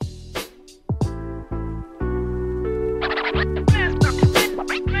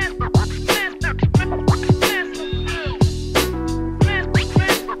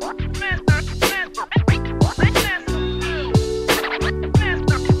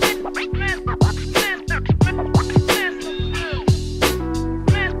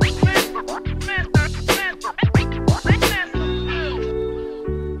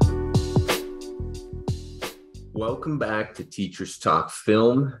Welcome back to Teachers Talk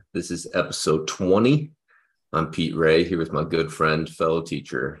Film. This is episode 20. I'm Pete Ray here with my good friend, fellow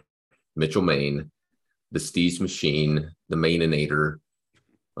teacher, Mitchell Main, the Steve's Machine, the Maininator.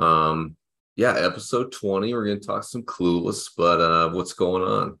 Episode 20. We're going to talk some Clueless, but what's going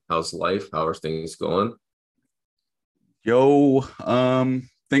on? How's life? How are things going?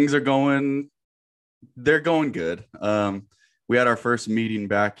 Things are going, they're going good. We had our first meeting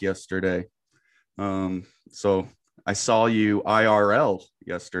back yesterday. So I saw you IRL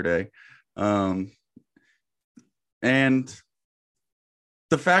yesterday. And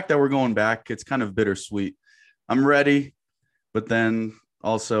the fact that we're going back, it's kind of bittersweet. I'm ready, but then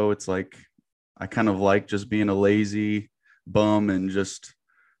also it's like, I kind of like just being a lazy bum and just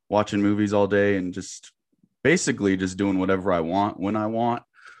watching movies all day and just basically just doing whatever I want when I want.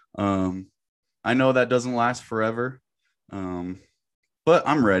 I know that doesn't last forever. But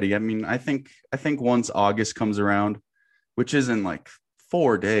I'm ready. I mean, I think once August comes around, which is in like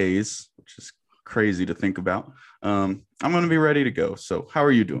 4 days, which is crazy to think about, I'm going to be ready to go. So how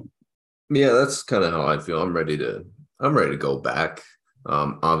are you doing? Yeah, that's kind of how I feel. I'm ready to go back.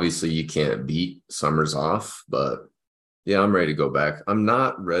 Obviously you can't beat summers off, but yeah, I'm ready to go back. I'm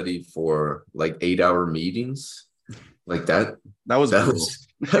not ready for like 8-hour meetings like that. That was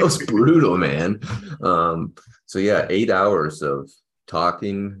brutal, man. So yeah, 8 hours of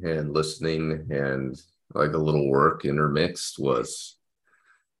talking and listening and like a little work intermixed was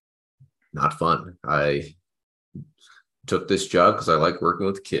not fun. I took this job because I like working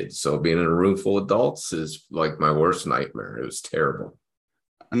with kids. So being in a room full of adults is like my worst nightmare. It was terrible.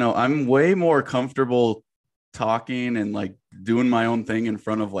 I know I'm way more comfortable talking and like doing my own thing in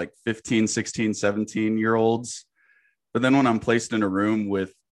front of like 15, 16, 17-year-olds. But then when I'm placed in a room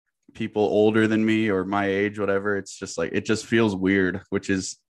with people older than me or my age, whatever, it's just like, it just feels weird, which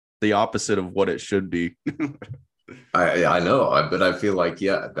is the opposite of what it should be. I know, but I feel like,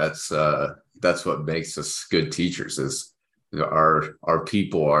 yeah, that's what makes us good teachers is our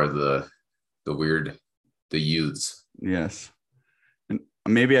people are the youths. Yes. And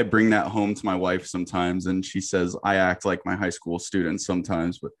maybe I bring that home to my wife sometimes, and she says I act like my high school students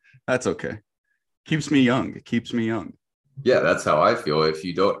sometimes, but that's okay. Keeps me young. It keeps me young. Yeah, that's how I feel. If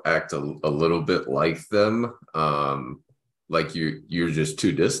you don't act a little bit like them, like you're just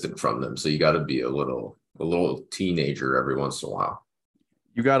too distant from them. So you got to be a little teenager every once in a while.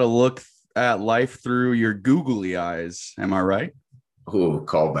 You got to look at life through your googly eyes. Am I right? Oh,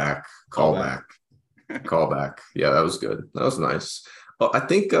 call back. Yeah, that was good. That was nice. Well, I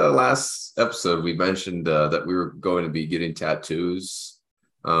think last episode we mentioned that we were going to be getting tattoos,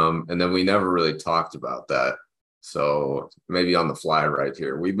 and then we never really talked about that. So maybe on the fly right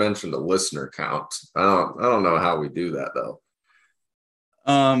here, we mentioned a listener count. I don't know how we do that though.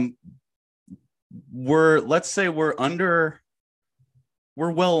 Let's say we're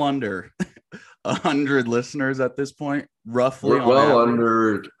well under 100 listeners at this point, roughly. We're well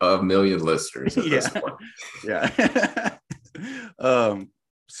under 1 million listeners at this point. Yeah.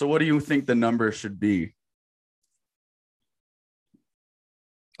 So what do you think the number should be?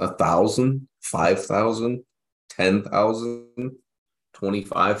 1,000, 5,000, 10,000,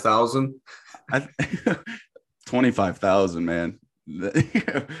 25,000. 25,000, man. I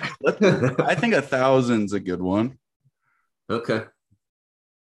think 1,000's a good one. Okay.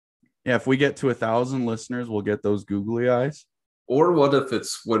 Yeah, if we get to 1,000 listeners, we'll get those googly eyes. Or what if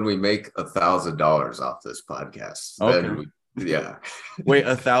it's when we make $1,000 off this podcast? Okay. Yeah. Wait,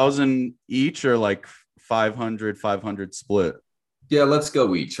 1,000 each or like 500 split? Yeah, let's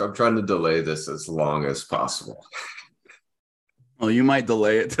go each. I'm trying to delay this as long as possible. Well, you might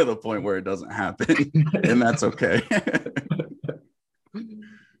delay it to the point where it doesn't happen, and that's okay.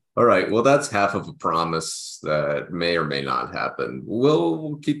 All right. Well, that's half of a promise that may or may not happen.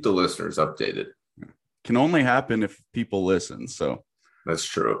 We'll keep the listeners updated. Can only happen if people listen. So that's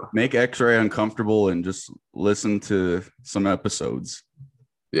true. Make X-Ray uncomfortable and just listen to some episodes.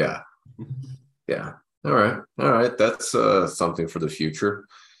 Yeah. Yeah. All right. That's something for the future.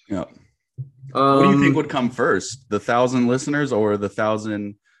 Yeah. What do you think would come first, the 1,000 listeners or the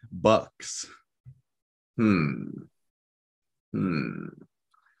 $1,000?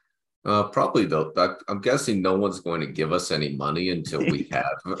 Probably though. I'm guessing no one's going to give us any money until we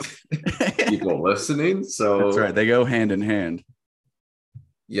have people listening. So that's right. They go hand in hand.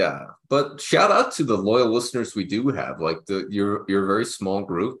 Yeah, but shout out to the loyal listeners we do have. Like you're a very small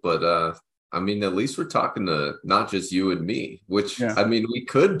group, but I mean, at least we're talking to not just you and me, which I mean, we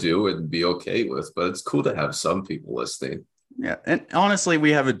could do and be okay with, but it's cool to have some people listening. Yeah. And honestly,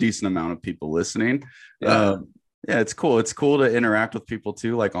 we have a decent amount of people listening. Yeah. Yeah, it's cool. It's cool to interact with people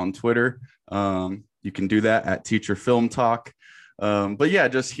too, like on Twitter. You can do that at Teacher Film Talk. But yeah,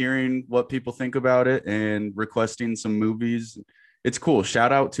 just hearing what people think about it and requesting some movies. It's cool.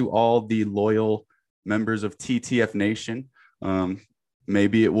 Shout out to all the loyal members of TTF Nation.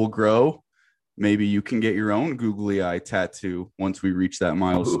 Maybe it will grow. Maybe you can get your own googly eye tattoo once we reach that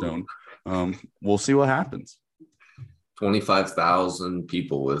milestone. We'll see what happens. 25,000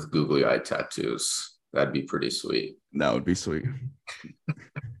 people with googly eye tattoos. That'd be pretty sweet. That would be sweet.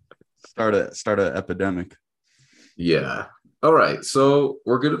 Start a epidemic. Yeah. All right. So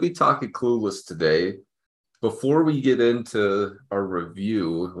we're going to be talking Clueless today. Before we get into our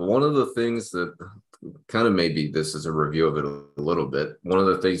review, one of the things that kind of, maybe this is a review of it a little bit. One of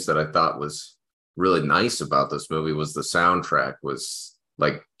the things that I thought was really nice about this movie was the soundtrack was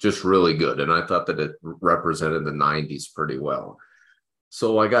like just really good. And I thought that it represented the 90s pretty well.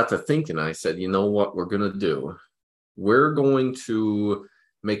 So I got to thinking, I said, you know what we're going to do? We're going to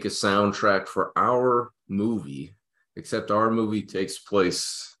make a soundtrack for our movie, except our movie takes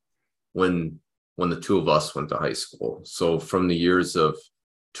place when the two of us went to high school. So from the years of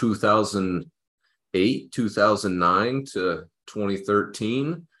 2008, 2009 to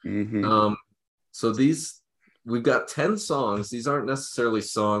 2013. Mm-hmm. So we've got 10 songs. These aren't necessarily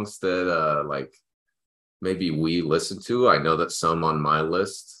songs that like maybe we listen to. I know that some on my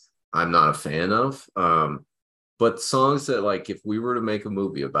list I'm not a fan of. But songs that, like, if we were to make a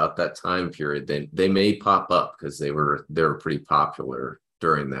movie about that time period, they may pop up because they were pretty popular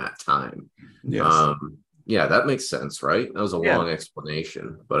during that time. Yes. Yeah, that makes sense, right? That was a long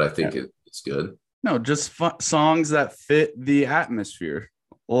explanation, but I think it's good. No, just songs that fit the atmosphere.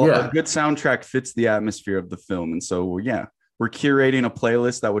 Well, Yeah. a good soundtrack fits the atmosphere of the film. And so, yeah, we're curating a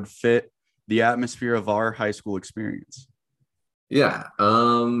playlist that would fit the atmosphere of our high school experience. Yeah.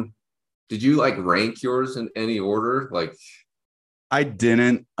 Did you like rank yours in any order? Like, I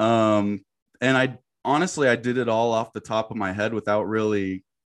didn't. And I honestly, I did it all off the top of my head without really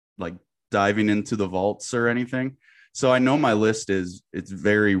like diving into the vaults or anything. So I know my list it's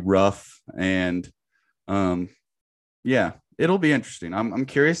very rough, and yeah, it'll be interesting. I'm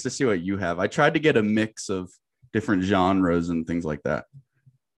curious to see what you have. I tried to get a mix of different genres and things like that.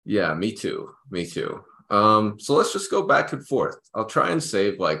 Yeah, me too. So let's just go back and forth. I'll try and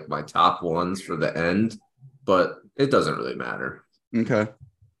save like my top ones for the end, but it doesn't really matter. Okay.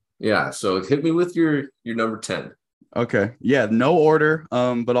 Yeah, so hit me with your number 10. Okay. Yeah, no order.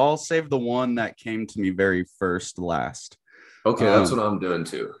 But I'll save the one that came to me very first last. Okay, that's what I'm doing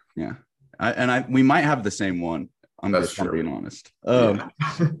too. Yeah. We might have the same one. I'm being honest. Yeah.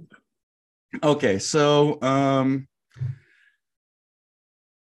 Okay, so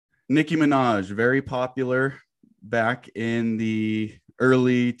Nicki Minaj, very popular back in the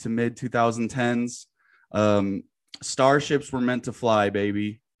early to mid 2010s. Starships were meant to fly,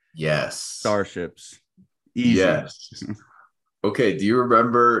 baby. Yes. Starships. Easy. Yes. Okay, do you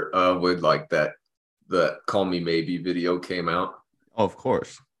remember when like the Call Me Maybe video came out? Oh, of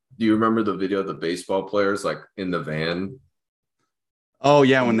course. Do you remember the video of the baseball players like in the van? Oh,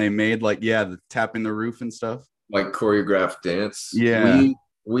 yeah, when they made like, the tapping the roof and stuff. Like choreographed dance. Yeah.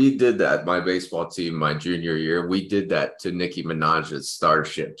 We did that. My baseball team, my junior year, we did that to Nicki Minaj's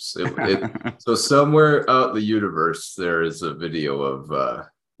Starships. So somewhere out in the universe, there is a video of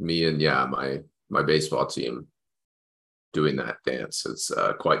me and my baseball team doing that dance. It's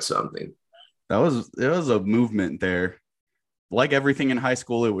quite something. It was a movement there. Like everything in high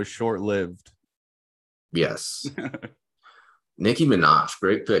school, it was short-lived. Yes. Nicki Minaj,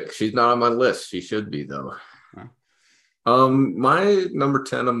 great pick. She's not on my list. She should be though. Huh. My number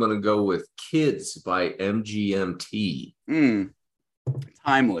 10, I'm gonna go with Kids by MGMT.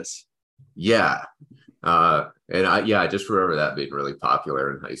 Timeless. Yeah. And I just remember that being really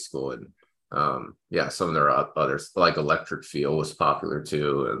popular in high school. And some of their others, like Electric Feel, was popular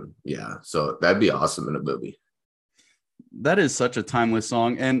too. And yeah, so that'd be awesome in a movie. That is such a timeless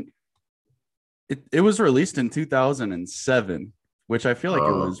song. And it was released in 2007, which I feel like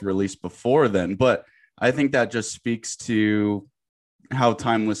it was released before then. But I think that just speaks to how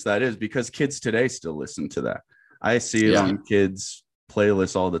timeless that is, because kids today still listen to that. I see it on kids'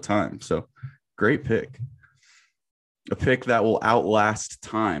 playlists all the time. So great pick. A pick that will outlast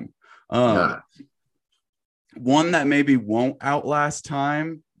time. One that maybe won't outlast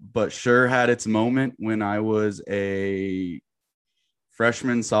time, but sure had its moment when I was a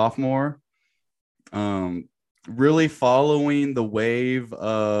freshman, sophomore. Really following the wave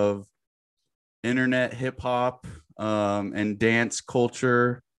of internet hip hop and dance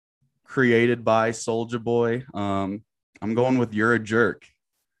culture created by Soulja Boy. I'm going with You're a Jerk.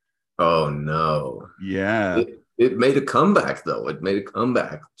 Oh no. Yeah. It made a comeback though. It made a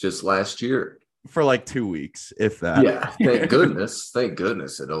comeback just last year. for like 2 weeks, if that. Yeah, thank goodness. Thank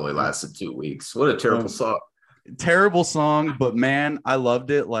goodness it only lasted 2 weeks. What a terrible Um, song. Terrible song, but man, I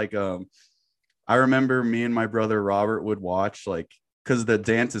loved it. Like, I remember me and my brother Robert would watch like because the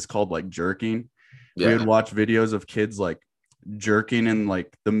dance is called like jerking. We would Yeah. watch videos of kids like jerking in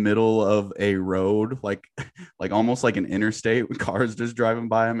like the middle of a road, like like almost like an interstate with cars just driving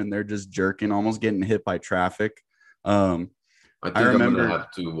by them and they're just jerking, almost getting hit by traffic. Um, I I think I'm gonna remember,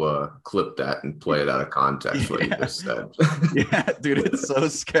 have to clip that and play it out of context what you yeah, just said. yeah, dude, it's so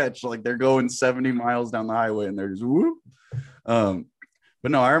sketch. Like they're going 70 miles down the highway and they're just whoop. Um,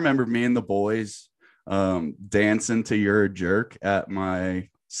 but no, I remember me and the boys dancing to You're a Jerk at my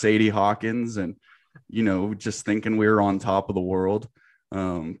Sadie Hawkins and, just thinking we were on top of the world.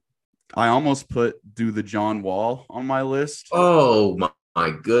 Um, I almost put Do the John Wall on my list. Oh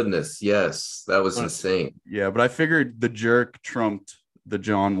my goodness. Yes, that was But insane. yeah, but I figured the Jerk trumped the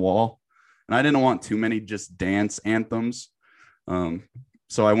John Wall. And I didn't want too many just dance anthems. Um,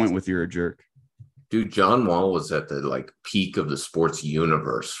 so I went with You're a Jerk. Dude, John Wall was at the like peak of the sports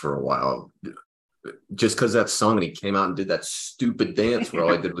universe for a while. Just because that song and he came out and did that stupid dance where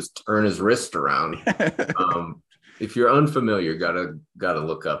all he did was turn his wrist around. Um, if you're unfamiliar, gotta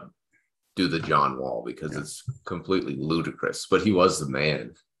look up Do the John Wall because Yeah. it's completely ludicrous. But he was the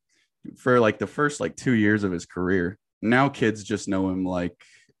man. For like the first like 2 years of his career. Now kids just know him like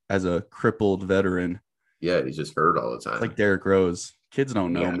as a crippled veteran. Yeah, he's just hurt all the It's time. like Derrick Rose. Kids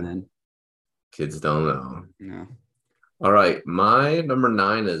don't know, Yeah, man. kids don't know. Yeah. All right, my number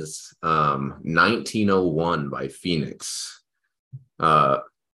nine is 1901 by Phoenix. Uh,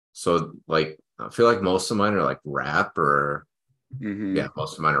 so like I feel like most of mine are like rap or Mm-hmm. yeah,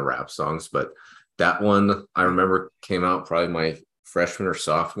 most of mine are rap songs, but that one I remember came out probably my freshman or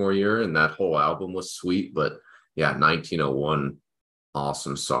sophomore year, and that whole album was sweet. But yeah, 1901,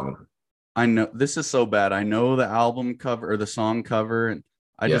 awesome song. I know this is so bad. I know the album cover or the song cover, and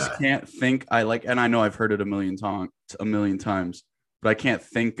I just Yeah, can't think. I like, and I know I've heard it a million times, but I can't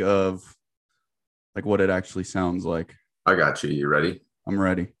think of like what it actually sounds like. I got you. You ready? I'm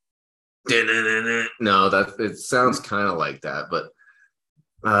ready. No, that it sounds kind of like that, but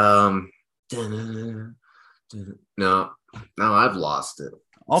um, no, no, I've lost it.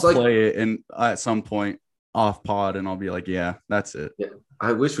 I'll It's like, play it and at some point off pod, and I'll be like, yeah, that's it. yeah,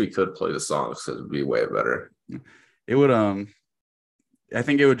 I wish we could play the songs because it'd be way better. It would I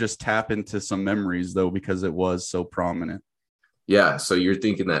think it would just tap into some memories though because it was so prominent. Yeah, so you're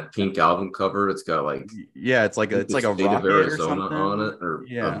thinking that pink album cover? It's got like Yeah, it's like I think the a state of rocket or Arizona on something. it, or a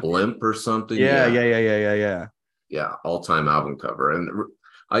Yeah. blimp or something. Yeah, Yeah, yeah, yeah, yeah, yeah, yeah. yeah, all time album cover,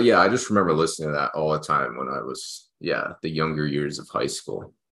 and yeah, I just remember listening to that all the time when I was the younger years of high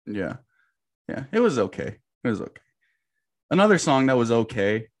school. Yeah. Yeah. It was okay. It was okay. Another song that was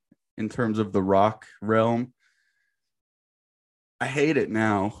okay in terms of the rock realm. I hate it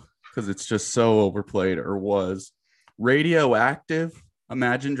now because it's just so overplayed or was. Radioactive,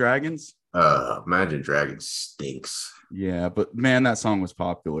 Imagine Dragons. Imagine Dragons stinks. Yeah, but man, that song was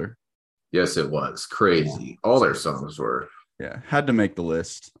popular. Yes, it was Yeah. crazy. All their songs were. Yeah, had to make the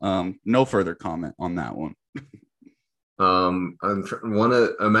list. No further comment on that one. One of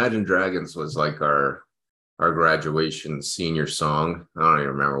Imagine Dragons was like our graduation senior song. I don't even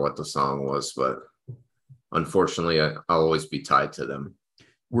remember what the song was, but unfortunately, I'll always be tied to them.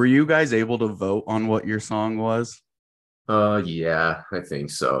 Were you guys able to vote on what your song was? Yeah, I think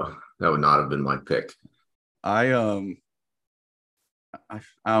so. That would not have been my pick. I I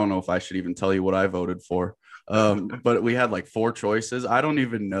don't know if I should even tell you what I voted for. But we had like four choices. I don't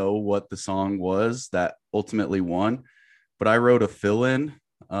even know what the song was that ultimately won, but I wrote a fill-in.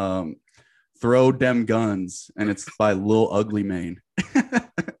 Throw Dem Guns, and it's by Lil Ugly Mane.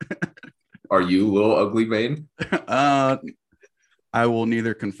 Are you Lil Ugly Mane? uh, I will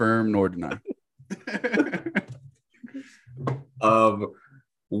neither confirm nor deny. Um,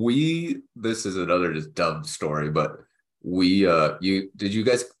 this is another just dumb story, but you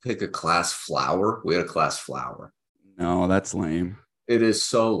guys pick a class flower? We had a class flower. No, that's lame. It is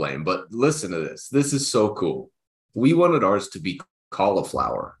so lame, but listen to this. This is so cool. We wanted ours to be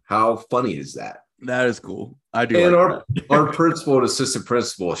cauliflower. How funny is that? That is cool. I do And like our that. principal and assistant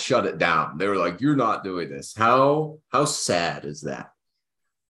principal shut it down. They were like, "You're not doing this." How sad is that?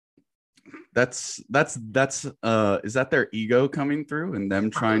 That's is that their ego coming through and them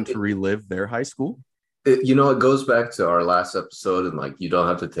trying to relive their high school? It goes back to our last episode, and like you don't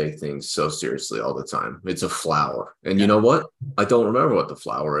have to take things so seriously all the time. It's a flower, and you Yeah. know what? I don't remember what the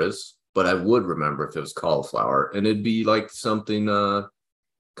flower is, but I would remember if it was cauliflower, and it'd be like something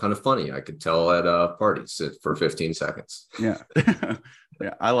kind of funny. I could tell at parties for 15 seconds. Yeah.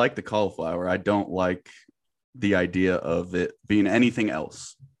 Yeah. I like the cauliflower. I don't like the idea of it being anything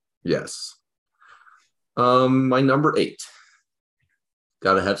else. Yes. My number 8.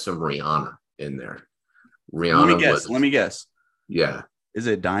 Got to have some Rihanna in there. Let me Rihanna guess. Let was, me guess. yeah, Is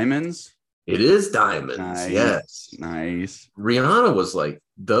it diamonds? it is Diamonds. Nice. Yes. Nice. Rihanna was like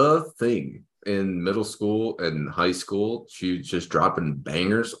the thing in middle school and high school. She was just dropping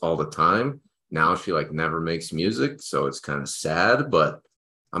bangers all the time. Now she like never makes music, so it's kind of sad, but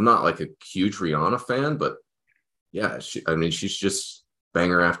I'm not like a huge Rihanna fan, but yeah, I mean, she's just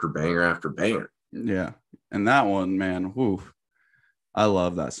banger after banger after banger. Yeah. And that one, man, whoo, I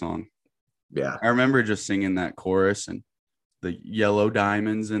love that song. Yeah. I remember just singing that chorus and the yellow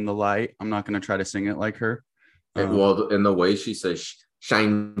diamonds in the light. I'm not going to try to sing it like her. Well, in the way she says,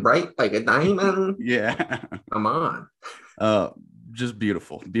 shine bright like a diamond. Yeah. Come on. Uh, just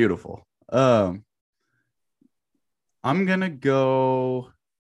beautiful, beautiful. I'm gonna go.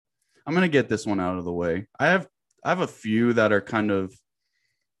 I'm gonna get this one out of the way. I have a few that are kind of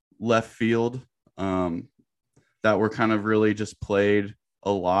left field. That were kind of really just played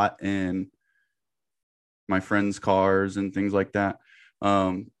a lot in my friends' cars and things like that.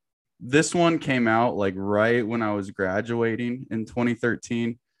 This one came out like right when I was graduating in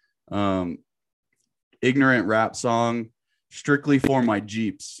 2013. Um, ignorant rap song, "Strictly for My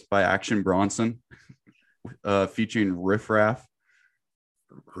Jeeps" by Action Bronson, featuring Riff Raff.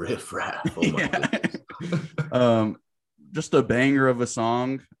 Riff raff. Oh my Yeah. goodness. Just a banger of a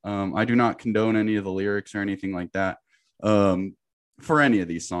song. I do not condone any of the lyrics or anything like that for any of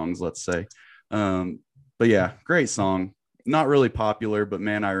these songs, let's say. But yeah, great song. Not really popular, but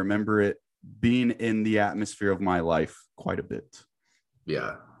man, I remember it being in the atmosphere of my life quite a bit.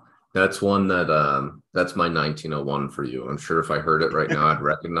 Yeah. That's one that's my 1901 for you. I'm sure if I heard it right now, I'd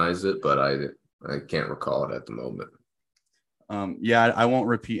recognize it, but I can't recall it at the moment. Yeah, I won't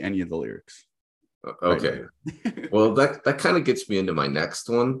repeat any of the lyrics. Okay. Right. Well, that kind of gets me into my next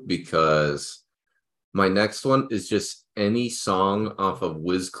one because my next one is just any song off of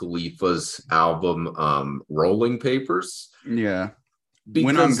Wiz Khalifa's album Rolling Papers. Yeah.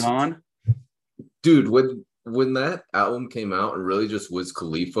 When I'm Because Gone. dude, when that album came out and really just Wiz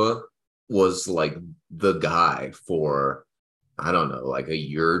Khalifa was like the guy for I don't know, like a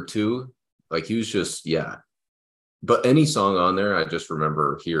year or two. Like he was just yeah. But any song on there, I just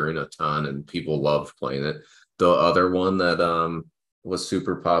remember hearing a ton and people loved playing it. The other one that was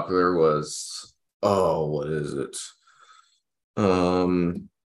super popular was oh, what is it? Um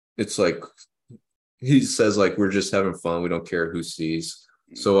it's like he says like we're just having fun, we don't care who sees.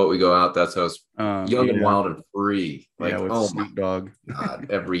 So what we go out, that's how it's young and Yeah. wild and free. Yeah, Like, with oh my Snoop Dogg. God,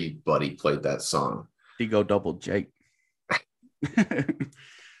 everybody played that song. Digo Double J.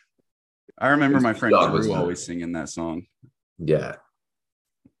 I remember And my Snoop friend Dogg was Drew in it. always singing that song. Yeah.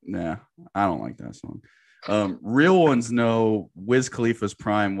 Yeah, I don't like that song. Real ones know Wiz Khalifa's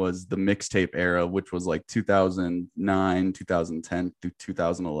prime was the mixtape era, which was like 2009, 2010 through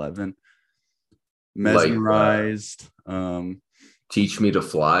 2011. Like Mesmerized. Teach Me to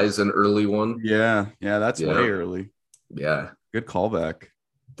Fly is an early one. Yeah, that's way Yeah. early. Yeah. Good callback.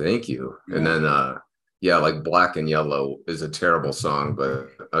 Thank you. And Yeah. then yeah, like Black and Yellow is a terrible song, but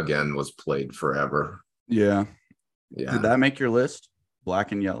again was played forever. Yeah. Did Yeah. that make your list?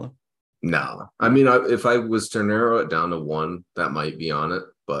 Black and Yellow? No. I No. mean, if I was to narrow it down to one, that might be on it,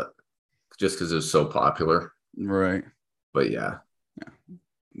 but just because it was so popular. Right. But yeah.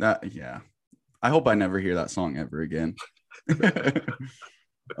 Yeah. I hope I never hear that song ever again.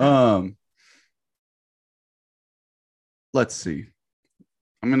 um, let's see.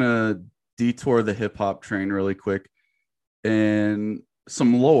 I'm gonna detour the hip hop train really quick and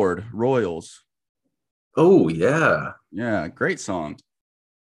some Lord Royals. Oh yeah. Yeah, great song.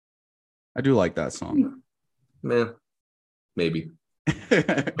 I do like that song. Man, maybe.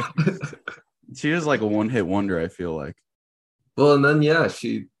 She is like a one-hit wonder, I feel like. Well, and then yeah,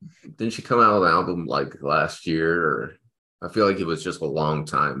 she didn't she come out with an album like last year, or I feel like it was just a long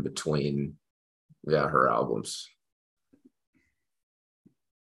time between yeah, her albums.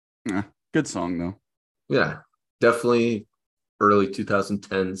 Yeah, good song though. Yeah, definitely early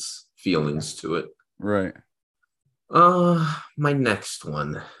 2010s feelings to it. Right. My next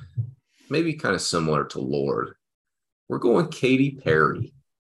one, maybe kind of similar to Lord. We're going Katy Perry.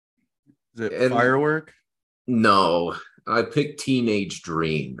 Is it And Firework? no, I picked Teenage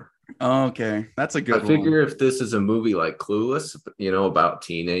Dream. Oh, okay, that's a I good one. figure if this is a movie like Clueless, you know, about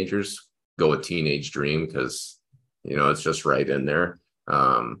teenagers, go with Teenage Dream because, you know, it's just right in there.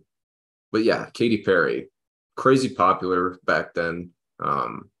 But yeah, Katy Perry, crazy popular back then.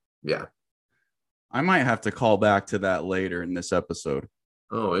 Yeah. I might have to call back to that later in this episode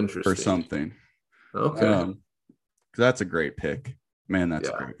Oh, or interesting. something. Okay. 'Cause that's a great pick. Man, that's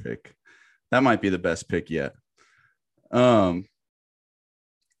a Yeah. great pick. That might be the best pick yet. Um,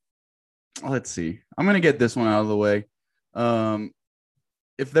 let's see. I'm gonna get this one out of the way. Um,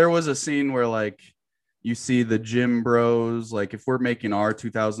 if there was a scene where like you see the gym bros, like if we're making our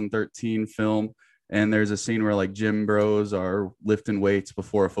 2013 film and there's a scene where like gym bros are lifting weights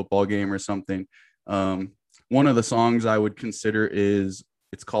before a football game or something, one of the songs I would consider is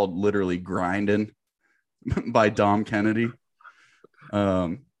it's called literally Grindin' by Dom Kennedy.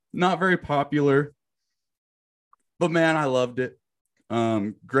 Not very popular, but man, I loved it.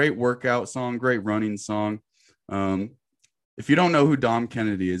 Great workout song, great running song. If you don't know who Dom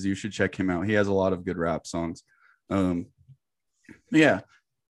Kennedy is, you should check him out. He has a lot of good rap songs. Yeah,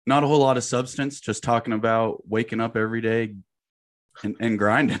 not a whole lot of substance, just talking about waking up every day and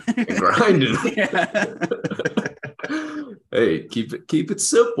grinding. And grinding. Yeah. Hey, keep it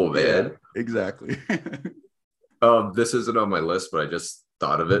simple, man. Yeah, exactly. This isn't on my list, but I just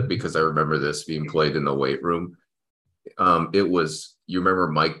thought of it because I remember this being played in the weight room. It was, you remember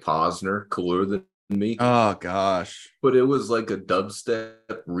Mike Posner, Cooler Than Me? Oh gosh. But it was like a dubstep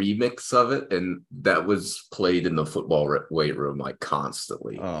remix of it, and that was played in the football weight room like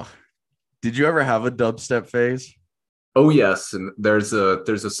constantly. Oh, did you ever have a dubstep phase? Oh yes, and there's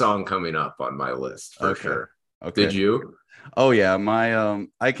a song coming up on my list for sure. Okay. Did you? Oh yeah, my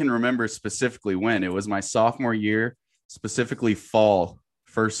I can remember specifically when it was my sophomore year, specifically fall,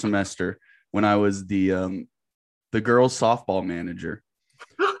 first semester, when I was the girls softball manager.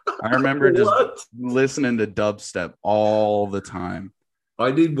 I remember just listening to dubstep all the time.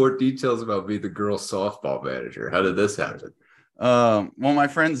 I need more details about being the girls softball manager. How did this happen? Well, my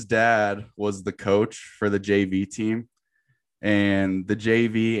friend's dad was the coach for the JV team, and the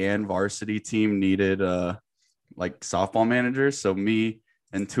JV and varsity team needed like softball managers. So me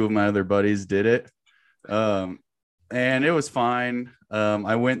and two of my other buddies did it. And it was fine.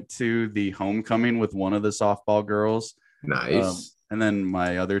 I went to the homecoming with one of the softball girls. Nice. And then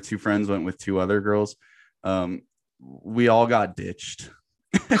my other two friends went with two other girls. We all got ditched.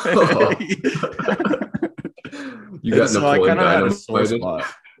 Oh. You got so I kind of had a sore dynamite? spot.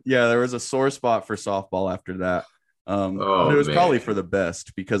 Yeah, there was a sore spot for softball after that. But it was probably for the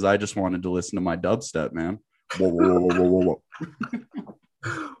best because I just wanted to listen to my dubstep, man. Whoa, whoa, whoa, whoa,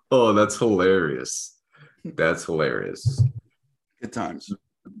 whoa. Oh, that's hilarious. That's hilarious. Good times.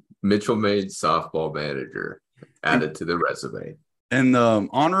 Mitchell made softball manager. Added to the resume. And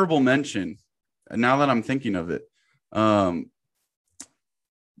honorable mention, now that I'm thinking of it,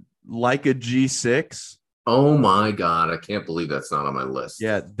 like a G6. Oh my God. I can't believe that's not on my list.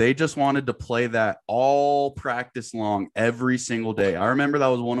 Yeah, they just wanted to play that all practice long every single day. I remember that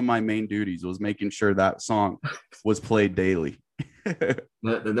was one of my main duties, was making sure that song was played daily.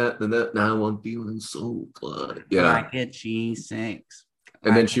 Now I'm feeling so good. Yeah. Like a G6.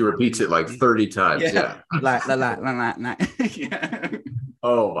 And then she repeats it like 30 times. Yeah. Yeah.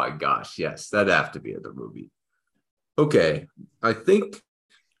 Oh my gosh. Yes. That'd have to be in the movie. Okay. I think,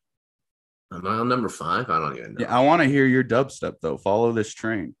 am I on number 5? I don't even know. Yeah, I want to hear your dubstep though. Follow this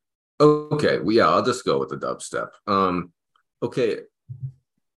train. Okay. Well, yeah, I'll just go with the dubstep. Okay.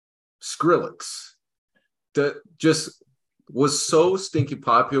 Skrillex. That just was so stinky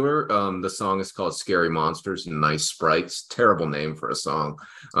popular. The song is called Scary Monsters and Nice Sprites. Terrible name for a song.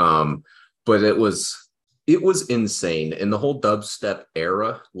 But it was insane. And the whole dubstep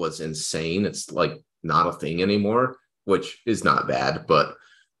era was insane. It's like not a thing anymore, which is not bad, but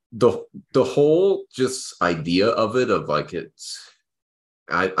the whole just idea of it, of like, it's,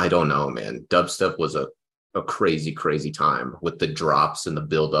 I don't know, man. Dubstep was a crazy, crazy time with the drops and the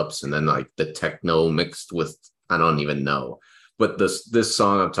buildups, and then like the techno mixed with, I don't even know. But this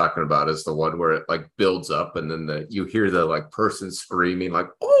song I'm talking about is the one where it like builds up, and then you hear the like person screaming like,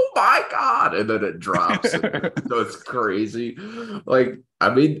 "Oh my God!" and then it drops. So it's crazy. Like, I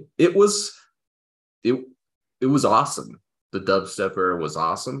mean, it was awesome. The dubstep era was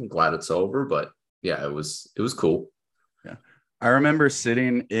awesome. I'm glad it's over, but yeah, it was cool. Yeah, I remember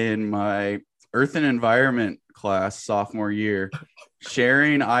sitting in my Earth and Environment class sophomore year,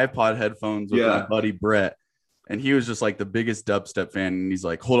 sharing iPod headphones with my buddy Brett, and he was just like the biggest dubstep fan. And he's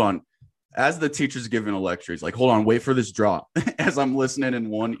like, "Hold on," as the teacher's giving a lecture, he's like, "Hold on, wait for this drop." As I'm listening in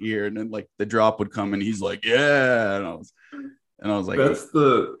one ear, and then like the drop would come, and he's like, "Yeah," and I was like, that's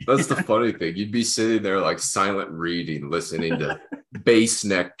the funny thing. You'd be sitting there like silent reading, listening to Bass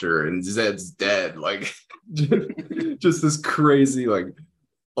Nectar and Zed's Dead, like just this crazy like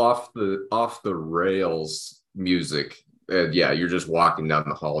off the rails music. And yeah, you're just walking down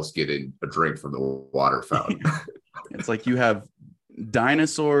the halls getting a drink from the water fountain. It's like you have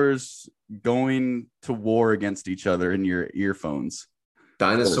dinosaurs going to war against each other in your earphones.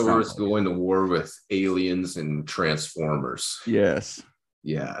 Dinosaurs going to war with aliens and transformers. Yes.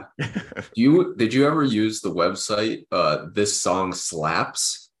 Yeah. Did you ever use the website This Song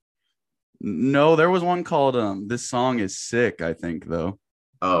Slaps? No, there was one called This Song Is Sick, I think, though.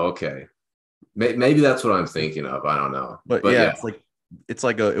 Oh, okay. Maybe that's what I'm thinking of. I don't know. But yeah,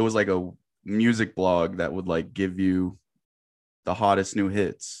 it was like a music blog that would like give you the hottest new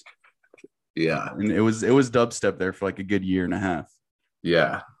hits. Yeah. And it was dubstep there for like a good year and a half.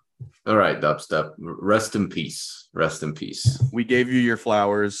 Yeah. All right, dubstep. Rest in peace. Rest in peace. We gave you your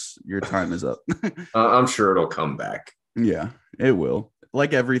flowers. Your time is up. I'm sure it'll come back. Yeah, it will.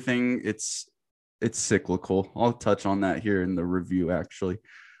 Like everything, it's cyclical. I'll touch on that here in the review, actually.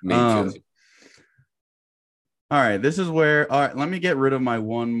 Me too. All right, this is where. All right, let me get rid of my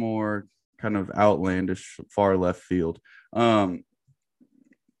one more kind of outlandish, far left field. Karma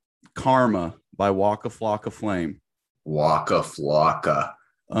by Waka Flocka Flame. Waka Flocka.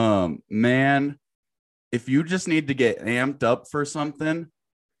 Man, if you just need to get amped up for something,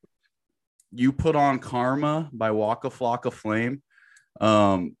 you put on Karma by Waka Flocka Flame.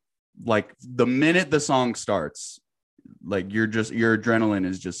 Like the minute the song starts, like your adrenaline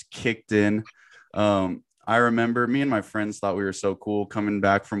is just kicked in. I remember me and my friends thought we were so cool coming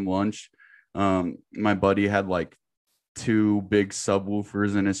back from lunch. My buddy had like 2 big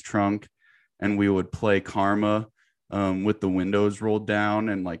subwoofers in his trunk, and we would play Karma with the windows rolled down,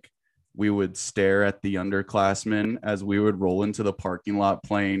 and like we would stare at the underclassmen as we would roll into the parking lot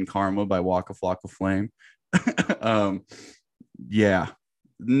playing Karma by Waka Flocka Flame. Yeah,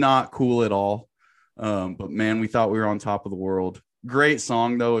 not cool at all. But man, we thought we were on top of the world. Great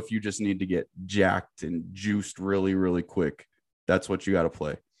song though, if you just need to get jacked and juiced really, really quick. That's what you got to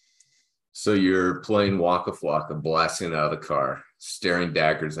play. So you're playing Waka Flocka, blasting out of the car, staring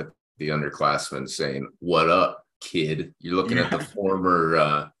daggers at the underclassmen, saying, "What up, kid?" You're looking at the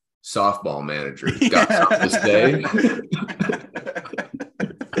former softball manager. Got something to say?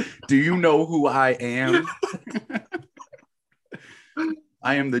 Do you know who I am?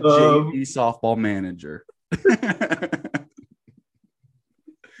 I am the JV softball manager.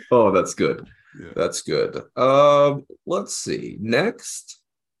 Oh, that's good. Yeah. That's good. Let's see. Next,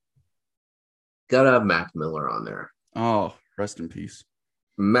 gotta have Mac Miller on there. Oh, rest in peace.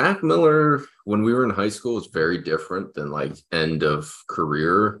 Mac Miller, when we were in high school, was very different than like end of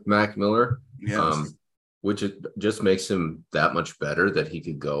career Mac Miller. Yes. Which it just makes him that much better that he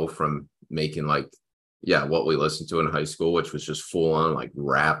could go from making like, yeah, what we listened to in high school, which was just full on like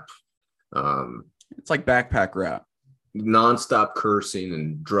rap. It's like backpack rap. Nonstop cursing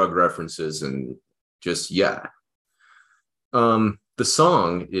and drug references and just, yeah. The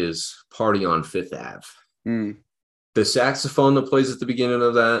song is Party on Fifth Ave. The saxophone that plays at the beginning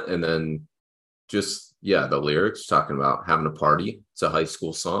of that, and then just, yeah, the lyrics talking about having a party. It's a high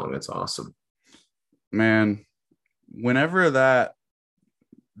school song. It's awesome. Man, whenever that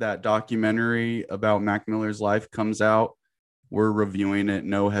documentary about Mac Miller's life comes out, we're reviewing it,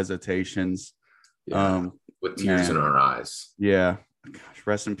 no hesitations. Yeah, with tears in our eyes. Yeah. Gosh,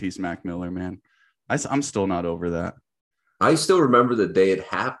 rest in peace, Mac Miller, man. I'm still not over that. I still remember the day it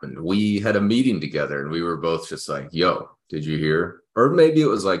happened. We had a meeting together and we were both just like, yo, did you hear? Or maybe it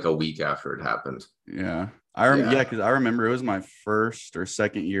was like a week after it happened. Yeah. Because I remember it was my first or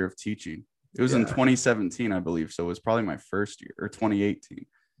second year of teaching. It was in 2017, I believe. So it was probably my first year, or 2018.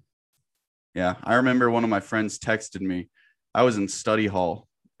 Yeah. I remember one of my friends texted me. I was in study hall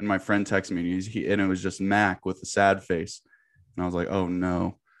and my friend texted me and it was just Mac with a sad face. And I was like, oh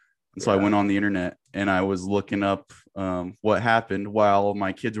no. And so I went on the internet and I was looking up what happened while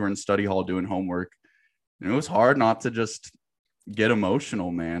my kids were in study hall doing homework. And it was hard not to just get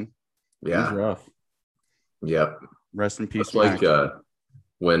emotional, man. Yeah. It was rough. Yep. Rest in peace. It's like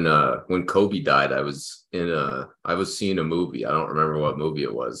when Kobe died, I was seeing a movie. I don't remember what movie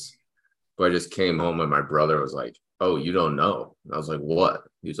it was, but I just came home and my brother was like, "Oh, you don't know?" And I was like, "What?"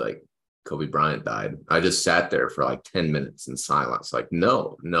 He was like, "Kobe Bryant died." I just sat there for like 10 minutes in silence. Like,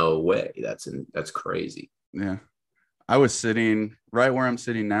 no way. That's crazy. Yeah. I was sitting right where I'm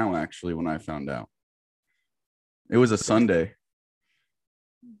sitting now, actually, when I found out. It was a Sunday.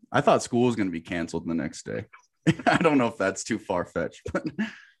 I thought school was going to be canceled the next day. I don't know if that's too far-fetched, but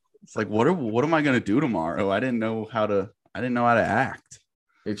it's like, what am I going to do tomorrow? I didn't know how to act.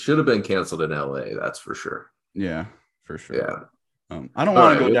 It should have been canceled in LA. That's for sure. Yeah, for sure. Yeah. I don't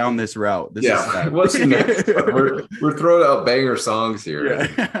want to go down this route. This is sad. What's the next? We're throwing out banger songs here.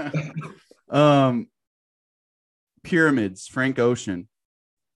 Yeah. Pyramids, Frank Ocean.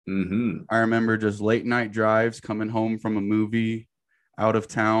 Mm-hmm. I remember just late night drives coming home from a movie out of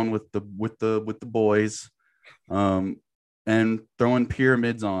town with the boys, um, and throwing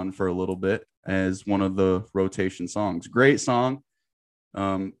Pyramids on for a little bit as one of the rotation songs. Great song.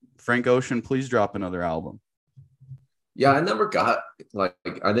 Frank Ocean, please drop another album. Yeah, I never got like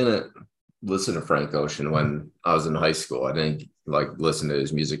I didn't listen to Frank Ocean when I was in high school. I didn't like listen to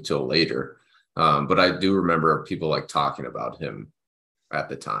his music till later. But I do remember people like talking about him at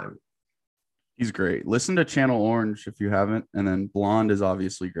the time. He's great. Listen to Channel Orange if you haven't, and then Blonde is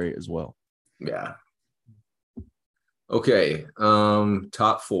obviously great as well. Yeah. Okay.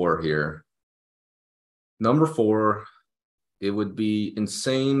 Top four here. Number four, it would be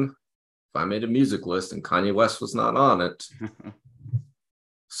insane if I made a music list and Kanye West was not on it.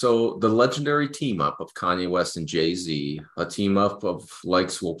 So the legendary team up of Kanye West and Jay-Z, a team up of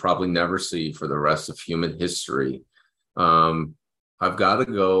likes we'll probably never see for the rest of human history. I've got to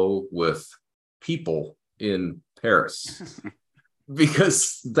go with People in Paris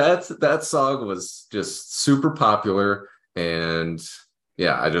because that song was just super popular. And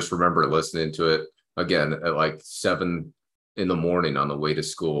yeah, I just remember listening to it again at like 7 a.m. on the way to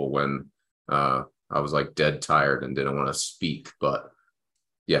school when I was like dead tired and didn't want to speak. But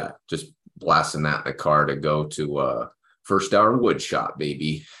yeah, just blasting that in the car to go to First Hour Wood Shop,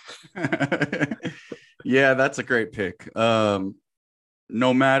 baby. Yeah, that's a great pick.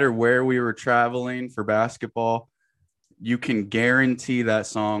 No matter where we were traveling for basketball, you can guarantee that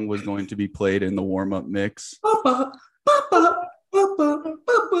song was going to be played in the warm-up mix.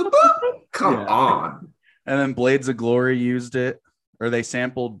 Come on. And then Blades of Glory used it, or they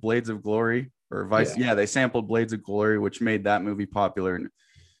sampled Blades of Glory, or vice. Yeah, they sampled Blades of Glory, which made that movie popular. And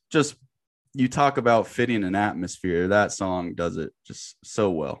just, you talk about fitting an atmosphere. That song does it just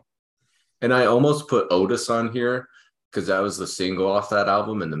so well. And I almost put Otis on here because that was the single off that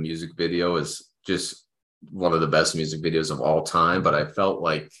album, and the music video is just one of the best music videos of all time. But I felt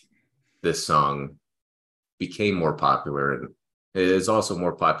like this song became more popular, and it is also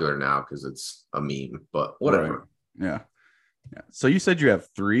more popular now because it's a meme, but whatever. Right. Yeah. So you said you have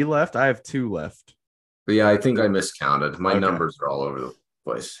 3 left. I have 2 left. But yeah, I think I miscounted. My numbers are all over the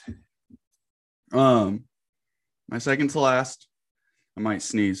place. My second to last, I might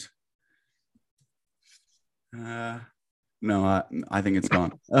sneeze. No, I think it's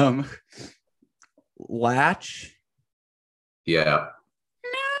gone. Latch. Yeah.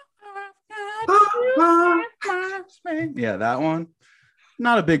 Yeah, that one.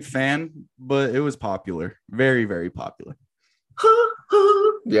 Not a big fan, but it was popular. Very, very popular.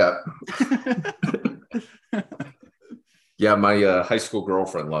 Yeah. Yeah, my high school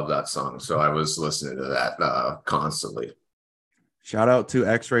girlfriend loved that song, so I was listening to that constantly. Shout out to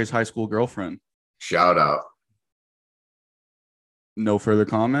X-Ray's high school girlfriend. Shout out. No further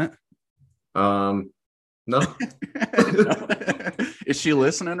comment? No. No. Is she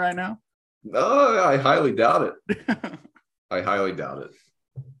listening right now? No, I highly doubt it. I highly doubt it.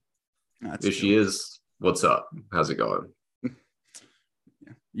 That's if she is, what's up? How's it going?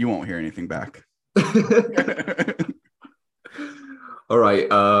 You won't hear anything back. All right.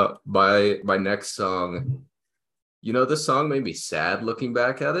 My next song, this song made me sad looking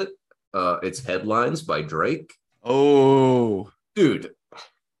back at it. It's Headlines by Drake. Oh, dude.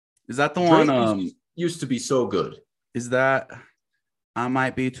 Is that the Drake one used to be so good? Is that I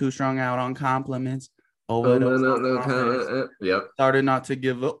might be too strung out on compliments? Yep. Started not to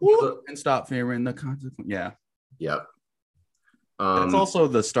give up and stop fearing the consequence. Yeah. Yep. That's also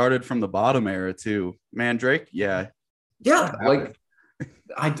the started from the bottom era too. Man, Drake. Yeah. Yeah. Like,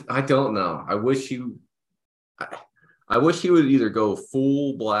 I don't know. I wish he would either go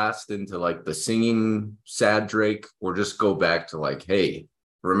full blast into like the singing sad Drake or just go back to like, hey,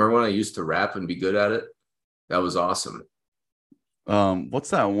 remember when I used to rap and be good at it? That was awesome.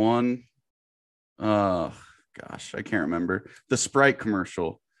 What's that one? Gosh, I can't remember. The Sprite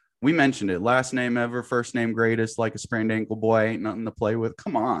commercial. We mentioned it. Last name ever, first name greatest, like a sprained ankle, boy, ain't nothing to play with.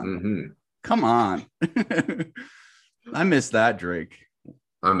 Come on. Mm-hmm. Come on. I miss that Drake.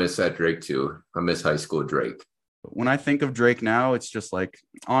 I miss that Drake too. I miss high school Drake. When I think of Drake now, it's just like,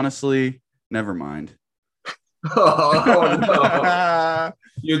 honestly, never mind. Oh, no.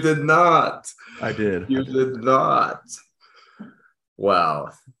 You did not. I did. You did not. Wow.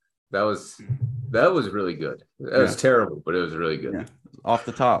 That was really good. That was terrible, but it was really good. Yeah. Off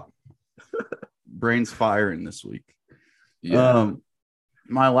the top. Brain's firing this week. Yeah.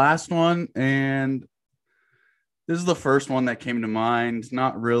 My last one, and this is the first one that came to mind.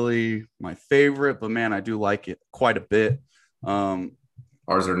 Not really my favorite, but man, I do like it quite a bit. Ours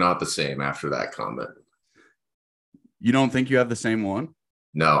are not the same after that comment. You don't think you have the same one?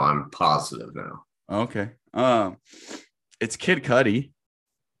 No, I'm positive now. Okay. It's Kid Cudi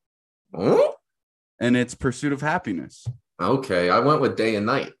Oh, and it's Pursuit of Happiness. okay. I went with Day and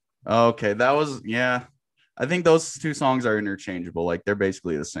Night. Okay, that was yeah. I think those two songs are interchangeable. Like they're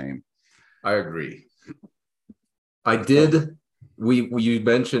basically the same. I agree. I So did. We you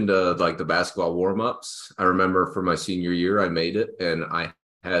mentioned like the basketball warm-ups. I remember for my senior year, I made it and I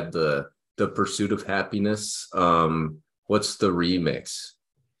had the Pursuit of Happiness. What's the remix?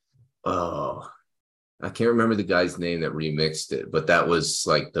 Oh, I can't remember the guy's name that remixed it, but that was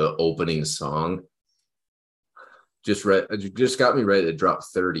like the opening song. Just got me ready to drop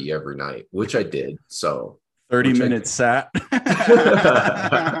 30 every night, which I did. So 30 which I minutes sat.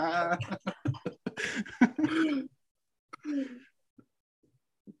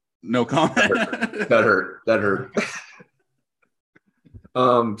 No comment. that hurt. That hurt.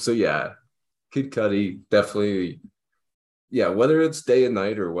 So yeah, Kid Cudi definitely, yeah, whether it's Day and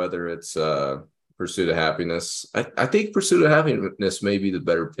Night or whether it's Pursuit of Happiness. I think Pursuit of Happiness may be the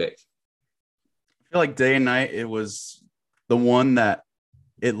better pick. I feel like Day and Night, it was the one that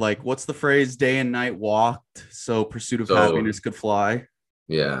it like, what's the phrase? Day and night walked, so Pursuit of So Happiness could fly.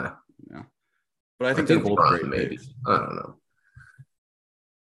 yeah, Yeah. But I I think they're think the both run great maybe. picks. I don't know.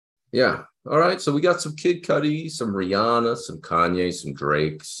 Yeah. All right. So we got some Kid Cudi, some Rihanna, some Kanye, some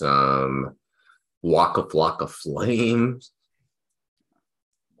Drake, some Waka Flocka Flames,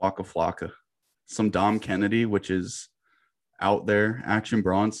 Waka Flocka. Some Dom Kennedy, which is out there. Action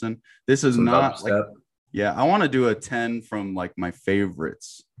Bronson. This is some not like, dubstep. yeah, I want to do a 10 from like my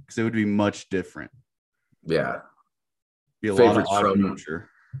favorites because it would be much different. Yeah. Be a lot of Favorites odd future.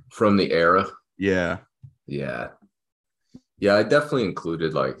 from the era. Yeah. Yeah. Yeah, I definitely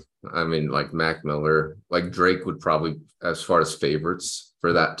included like I mean like Mac Miller, like Drake would probably as far as favorites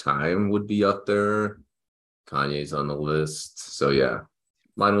for that time would be up there. Kanye's on the list. So yeah,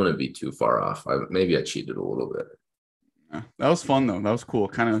 mine wouldn't be too far off. Maybe I cheated a little bit. Yeah. That was fun though. That was cool.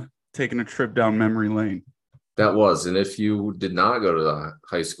 Kind of taking a trip down memory lane. That was, and if you did not go to the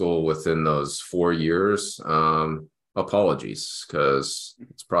high school within those 4 years, apologies, because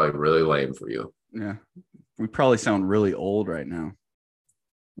it's probably really lame for you. Yeah. We probably sound really old right now.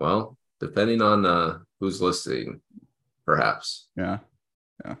 Well, depending on who's listening, perhaps. Yeah.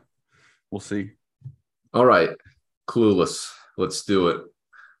 Yeah. We'll see. All right, Clueless. Let's do it.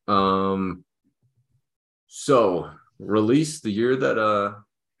 Um, so released the year that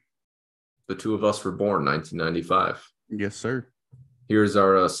the two of us were born, 1995. Yes, sir. Here's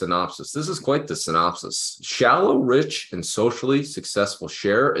our synopsis. This is quite the synopsis. Shallow, rich, and socially successful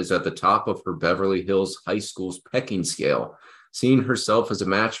Cher is at the top of her Beverly Hills high school's pecking scale. Seeing herself as a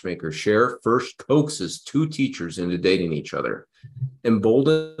matchmaker, Cher first coaxes two teachers into dating each other.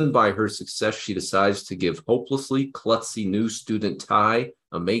 Emboldened by her success, she decides to give hopelessly klutzy new student Ty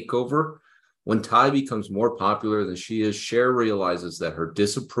a makeover. When Ty becomes more popular than she is, Cher realizes that her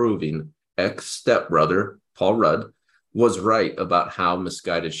disapproving ex-stepbrother, Paul Rudd, was right about how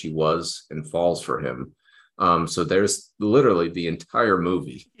misguided she was and falls for him. So there's literally the entire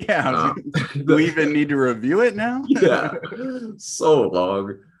movie. Yeah. Do we even need to review it now? Yeah, so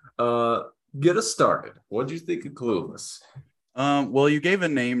long. Get us started. What do you think of Clueless? Well, you gave a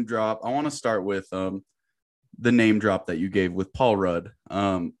name drop. I want to start with the name drop that you gave with Paul Rudd.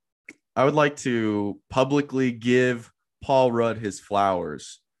 I would like to publicly give Paul Rudd his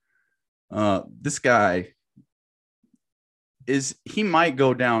flowers. This guy he might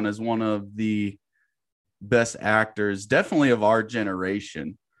go down as one of the best actors, definitely of our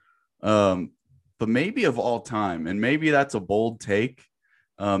generation, but maybe of all time. And maybe that's a bold take.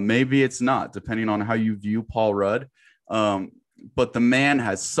 Maybe it's not, depending on how you view Paul Rudd. But the man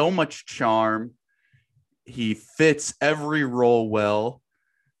has so much charm. He fits every role well.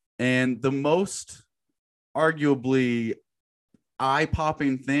 And the most arguably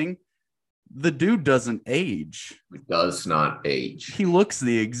eye-popping thing, the dude doesn't age. It does not age. He looks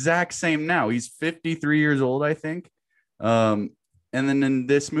the exact same now. He's 53 years old, I think. And then in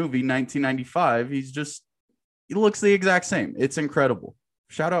this movie, 1995, he looks the exact same. It's incredible.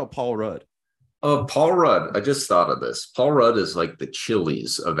 Shout out Paul Rudd. Paul Rudd. I just thought of this. Paul Rudd is like the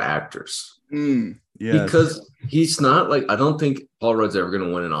Chili's of actors. Yes. Because he's not like, I don't think Paul Rudd's ever going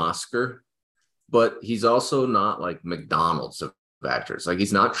to win an Oscar, but he's also not like McDonald's of actors. Like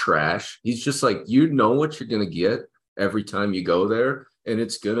he's not trash. He's just like, you know what you're going to get every time you go there, and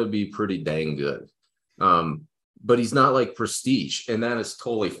it's going to be pretty dang good. But he's not like prestige, and that is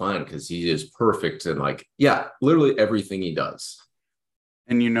totally fine because he is perfect and like, yeah, literally everything he does.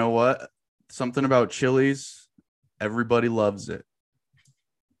 And you know what? Something about Chili's, everybody loves it.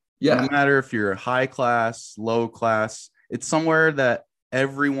 No Yeah, matter if you're high class, low class, it's somewhere that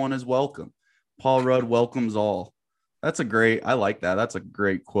everyone is welcome. Paul Rudd welcomes all. I like that. That's a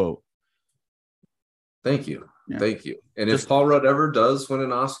great quote. thank you. Yeah. Thank you. And if Just, Paul Rudd ever does win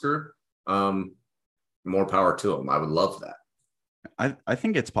an Oscar, um, more power to him. I would love that. I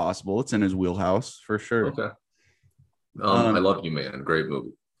think it's possible. It's in his wheelhouse for sure. Okay. I Um, love you, man. Great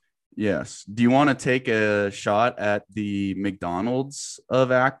movie. yes. Do you want to take a shot at the McDonald's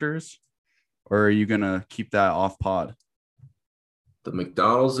of actors, or are you going to keep that off pod? The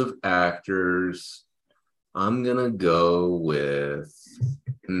McDonald's of actors. I'm gonna go with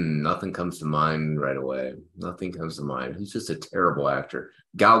nothing comes to mind right away. Nothing comes to mind. He's just a terrible actor.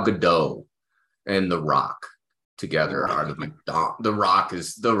 Gal Gadot and The Rock together are the McDonald. The Rock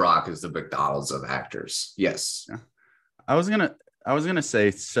is the McDonald's of actors. Yes, Yeah. I was gonna I was gonna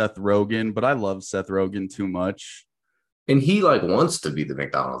say Seth Rogen, but I love Seth Rogen too much. and he like wants to be the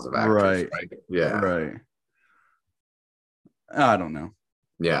McDonald's of actors, Right, right? Yeah, right. I don't know.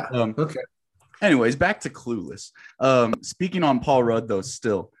 yeah. Um, Okay. anyways, back to Clueless. Speaking on Paul Rudd though,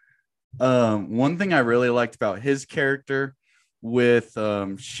 still, one thing I really liked about his character with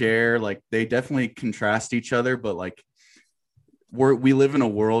Cher, like they definitely contrast each other, but like we live in a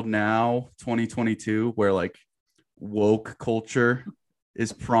world now, 2022, where like woke culture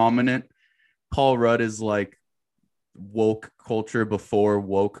is prominent. Paul Rudd is like woke culture before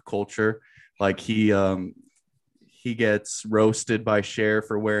woke culture. Like he gets roasted by Cher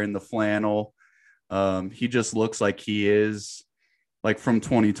for wearing the flannel. He just looks like he is like from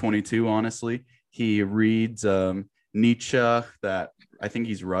 2022, honestly. He reads Nietzsche, that I think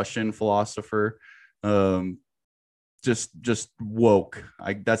he's Russian philosopher. Um, just woke.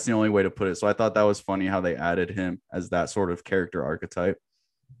 That's the only way to put it. So I thought that was funny how they added him as that sort of character archetype.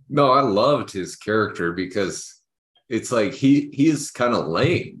 No, I loved his character because it's like he is kind of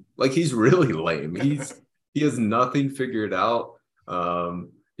lame. Like he's really lame. He has nothing figured out.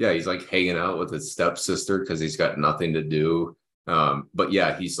 Yeah, he's like hanging out with his stepsister because he's got nothing to do. But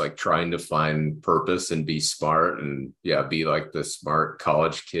yeah, he's like trying to find purpose and be smart and yeah, be like the smart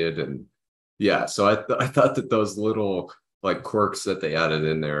college kid. And yeah, so I thought that those little like quirks that they added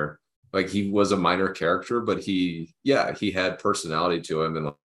in there, like he was a minor character, but he had personality to him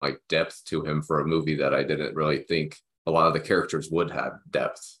and like depth to him for a movie that I didn't really think a lot of the characters would have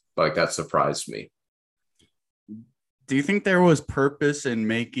depth. Like that surprised me. Do you think there was purpose in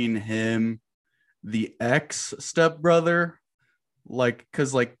making him the ex stepbrother? Like,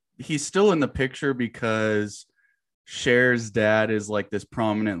 because like he's still in the picture because Cher's dad is like this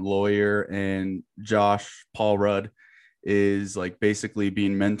prominent lawyer, and Josh Paul Rudd is like basically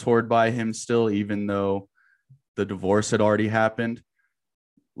being mentored by him still, even though the divorce had already happened.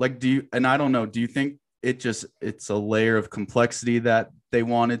 Like, and I don't know, do you think it's a layer of complexity that they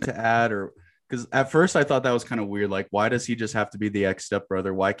wanted to add, or because at first I thought that was kind of weird. Like, why does he just have to be the ex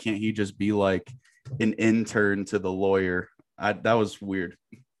stepbrother? Why can't he just be like an intern to the lawyer? That was weird.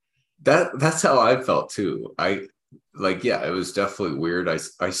 That's how I felt too. I like yeah, it was definitely weird. I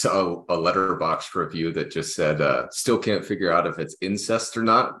saw a letterbox review that just said still can't figure out if it's incest or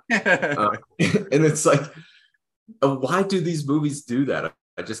not. And it's like why do these movies do that?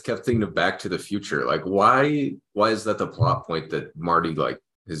 I just kept thinking of Back to the Future. Like, why is that the plot point that Marty like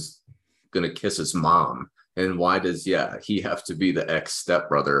is gonna kiss his mom? And why does he have to be the ex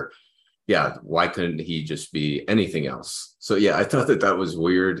stepbrother? Yeah, why couldn't he just be anything else? So yeah, I thought that was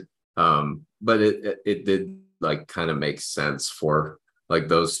weird. But it did like kind of make sense for like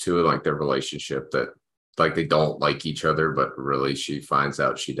those two and like their relationship that like they don't like each other, but really she finds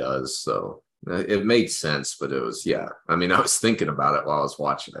out she does. So it made sense, but it was I mean, I was thinking about it while I was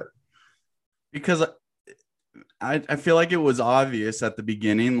watching it. Because I feel like it was obvious at the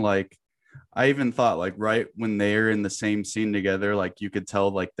beginning. Like, I even thought like right when they're in the same scene together, like you could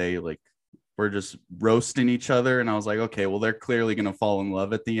tell like they like were just roasting each other, and I was like, okay, well they're clearly gonna fall in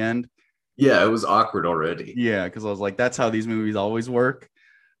love at the end. Yeah, it was awkward already. Yeah, because I was like, that's how these movies always work.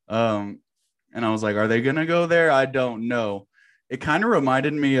 Um, and I was like, are they gonna go there? I don't know. It kind of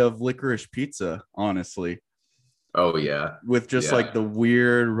reminded me of Licorice Pizza, honestly, Oh yeah. with just like Yeah. the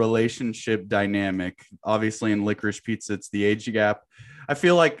weird relationship dynamic. Obviously, in Licorice Pizza, it's the age gap. I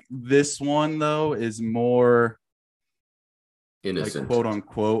feel like this one though is more like Innocent. quote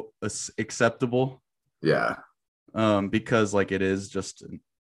unquote acceptable, Yeah. because like it is just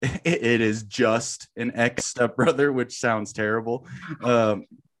an ex stepbrother, which sounds terrible. Um,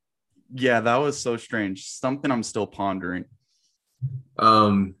 yeah, that was so strange. Something I'm still pondering.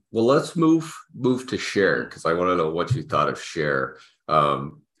 Well, let's move to Cher because I want to know what you thought of Cher.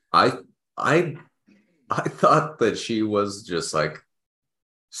 I I I thought that she was just like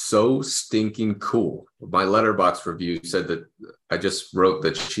so stinking cool. My letterbox review said that I just wrote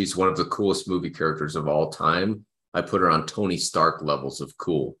that she's one of the coolest movie characters of all time. I put her on Tony Stark levels of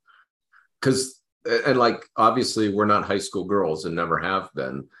cool. Because, and like, obviously, we're not high school girls and never have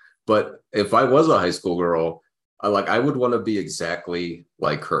been. But if I was a high school girl, I would want to be exactly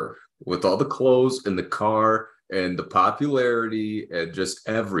like her with all the clothes and the car and the popularity and just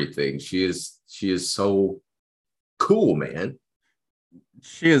everything. She is so cool, man.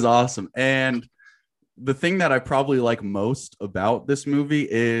 She is awesome. And the thing that I probably like most about this movie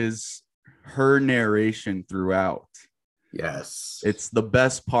is her narration throughout. Yes. It's the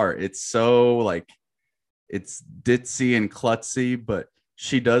best part. It's so like it's ditzy and klutzy, but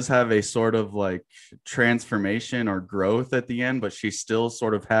she does have a sort of like transformation or growth at the end, but she still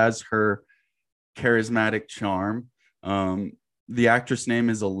sort of has her charismatic charm. Um, the actress name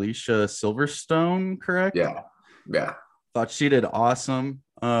is Alicia Silverstone, correct? Yeah. Yeah. Thought she did awesome.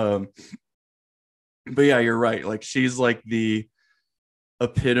 But yeah, you're right. Like she's like the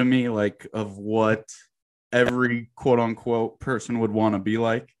epitome like of what every quote unquote person would want to be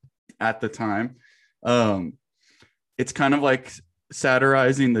like at the time. Um, it's kind of like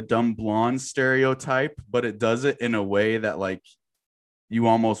satirizing the dumb blonde stereotype, but it does it in a way that like you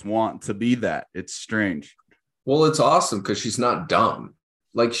almost want to be that. It's strange. Well, it's awesome because she's not dumb.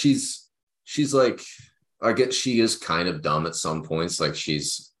 Like she's like, I guess she is kind of dumb at some points. Like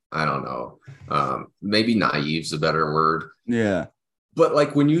she's, I don't know, maybe naive's a better word. Yeah. But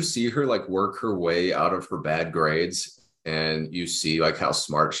like when you see her like work her way out of her bad grades and you see like how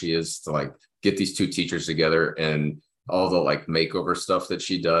smart she is to like get these two teachers together and all the like makeover stuff that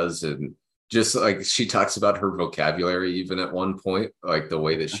she does, and just like she talks about her vocabulary even at one point, like the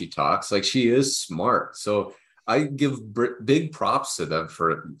way that she talks, like she is smart. So I give big props to them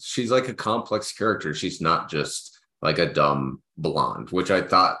for, she's like a complex character. She's not just like a dumb blonde, which I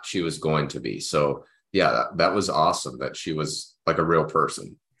thought she was going to be. So yeah, that was awesome that she was like a real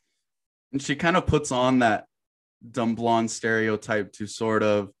person. And she kind of puts on that dumb blonde stereotype to sort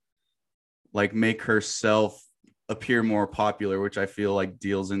of like make herself appear more popular, which I feel like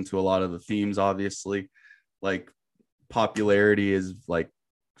deals into a lot of the themes, obviously. Like popularity is like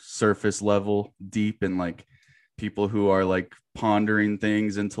surface level, deep, and like people who are like pondering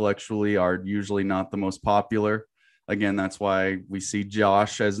things intellectually are usually not the most popular. Again, that's why we see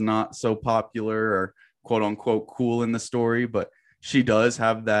Josh as not so popular or quote unquote cool in the story, but she does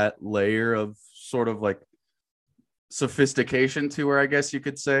have that layer of sort of like sophistication to her, I guess you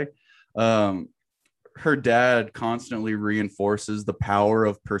could say. Um, her dad constantly reinforces the power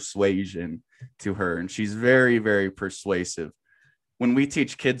of persuasion to her, and she's very, very persuasive. When we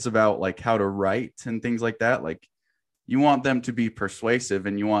teach kids about like how to write and things like that, like you want them to be persuasive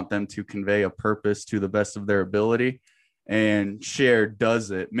and you want them to convey a purpose to the best of their ability. And Cher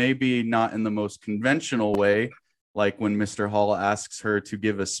does it, maybe not in the most conventional way, like when Mr. Hall asks her to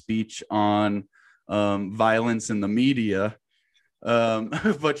give a speech on violence in the media.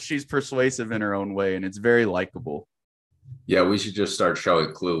 But she's persuasive in her own way, and it's very likable. Yeah, we should just start showing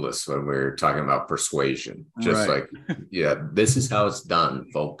Clueless when we're talking about persuasion. Just Right. like, yeah, this is how it's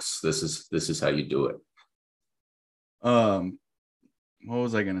done, folks. This is how you do it. Um, what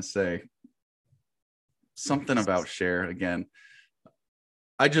was I gonna say? Something about Cher again.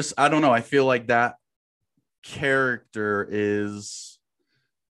 I don't know. I feel like that character is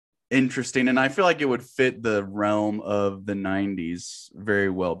interesting, and I feel like it would fit the realm of the 90s very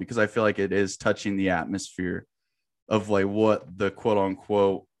well, because I feel like it is touching the atmosphere of like what the quote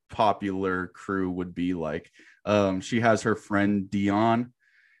unquote popular crew would be like. She has her friend Dion,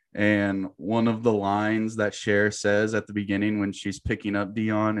 and one of the lines that Cher says at the beginning when she's picking up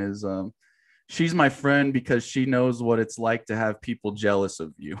Dion is she's my friend because she knows what it's like to have people jealous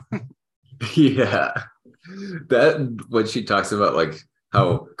of you. Yeah. That when she talks about like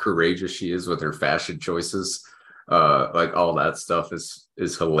how courageous she is with her fashion choices, like all that stuff is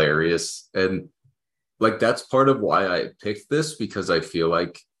hilarious. And like that's part of why I picked this, because I feel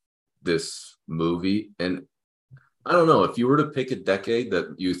like this movie, and I don't know, if you were to pick a decade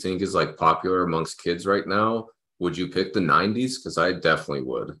that you think is like popular amongst kids right now, would you pick the 90s? Because I definitely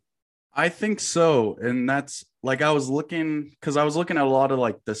would. I think so. And that's like I was looking because I was looking at a lot of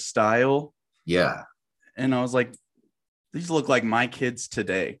like the style, Yeah. and I was like, these look like my kids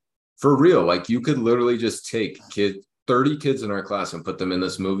today. For real. Like you could literally just take 30 kids in our class and put them in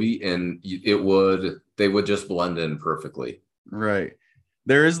this movie and they would just blend in perfectly. Right.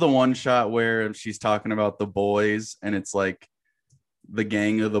 There is the one shot where she's talking about the boys, and it's like the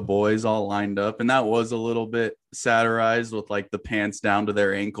gang of the boys all lined up, and that was a little bit satirized with like the pants down to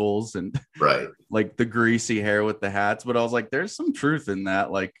their ankles and Right. like the greasy hair with the hats. But I was like, there's some truth in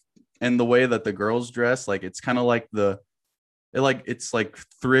that, like, and the way that the girls dress, like it's kind of like it's like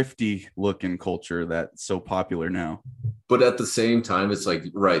thrifty looking culture that's so popular now. But at the same time, it's like,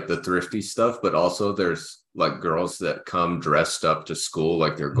 right, the thrifty stuff, but also there's like girls that come dressed up to school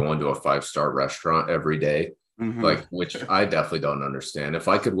like they're going to a five-star restaurant every day. Mhm. Like, which I definitely don't understand. If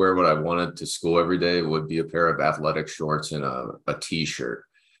I could wear what I wanted to school every day, it would be a pair of athletic shorts and a t-shirt.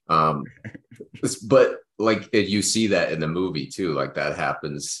 Um, but like you see that in the movie too, like that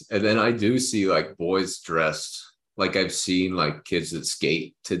happens. And then I do see like boys dressed like I've seen like kids that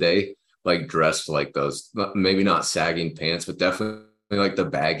skate today, like dressed like those, maybe not sagging pants, but definitely like the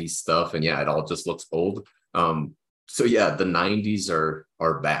baggy stuff. And yeah, it all just looks old. So yeah, the 90s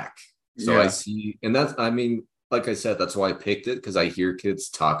are back. So I Yeah. see, and that's, I mean, like I said, that's why I picked it, because I hear kids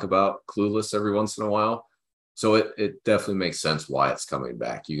talk about Clueless every once in a while. So it definitely makes sense why it's coming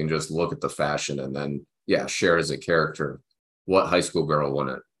back. You can just look at the fashion and then yeah, share as a character. What high school girl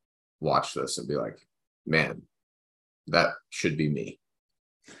wouldn't watch this and be like, man, that should be me?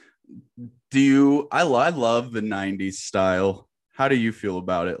 I love the 90s style. How do you feel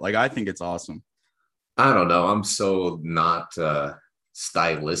about it? Like, I think it's awesome. I don't know. I'm so not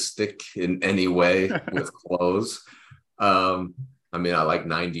stylistic in any way with clothes. Um, I mean, I like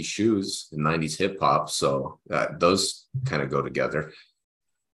 90s shoes and 90s hip hop. So those kind of go together.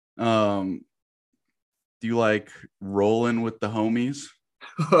 um do you like rolling with the homies?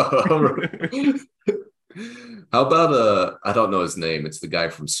 How about I don't know his name. It's the guy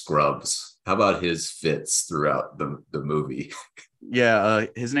from Scrubs. How about his fits throughout the movie? Yeah,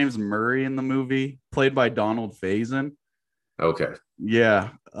 his name's Murray in the movie, played by Donald Faison. Okay. Yeah.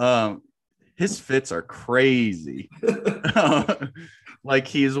 His fits are crazy. Like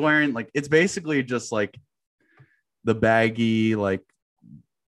he's wearing like it's basically just like the baggy like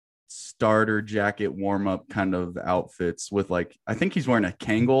starter jacket warm up kind of outfits with like I think he's wearing a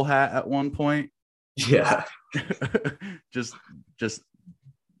Kangol hat at one point. Yeah. just just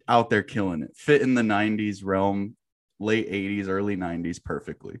out there killing it. Fit in the 90s realm, late 80s, early 90s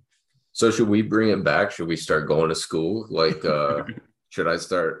perfectly. So should we bring it back? Should we start going to school? Like should I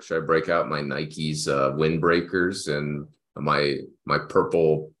break out my Nikes windbreakers and my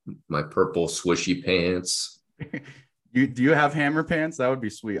purple swishy pants? Do you have hammer pants? That would be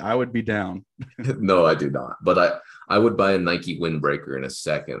sweet. I would be down. No, I do not. But I would buy a Nike windbreaker in a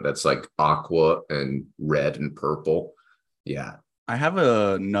second. That's like aqua and red and purple. Yeah. I have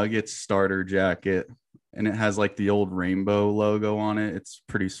a Nuggets starter jacket and it has like the old rainbow logo on it. It's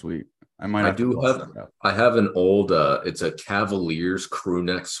pretty sweet. I might I have to do bust have that out. I have an old it's a Cavaliers crew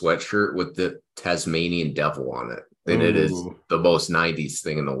neck sweatshirt with the Tasmanian devil on it. And it is Oh, the most 90s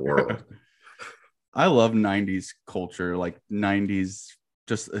thing in the world. I love 90s culture, like 90s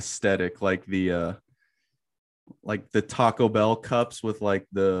just aesthetic, like the Taco Bell cups with like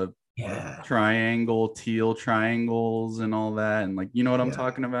the Yeah. triangle, teal triangles and all that. And like, you know what I'm Yeah.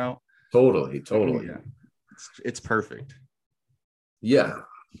 talking about? Totally, totally. Yeah. It's perfect. Yeah.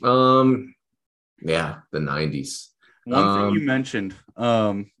 Um yeah, the 90s. One thing you Um mentioned,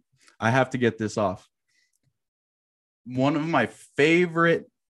 I have to get this off. One of my favorite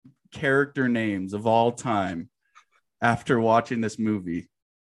character names of all time after watching this movie.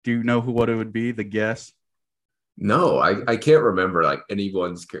 Do you know what it would be? The guess? no, I can't remember like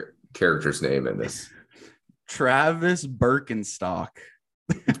anyone's character's name in this. Travis Birkenstock.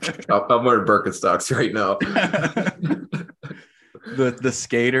 I'm wearing Birkenstocks right now. The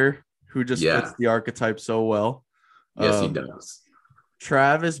skater who just fits Yeah. the archetype so well. Yes, he Um, does.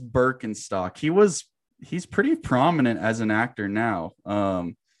 Travis Birkenstock. He's pretty prominent as an actor now.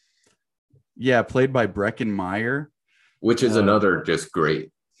 Yeah, played by Brecken Meyer. Which is Uh, another just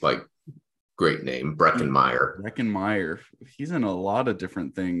like great name, Breckenmeyer. Brecken Meyer. He's in a lot of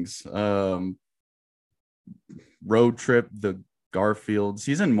different things. Road Trip, The Garfields.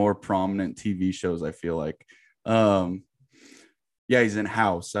 He's in more prominent TV shows, I feel like. Um, yeah, he's in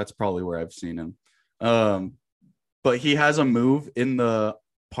House. That's probably where I've seen him. But he has a move in the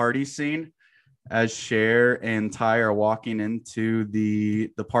party scene as Cher and Ty are walking into the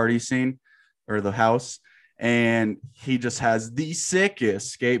party scene or the house, and he just has the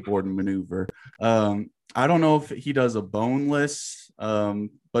sickest skateboarding maneuver. I don't know if he does a boneless,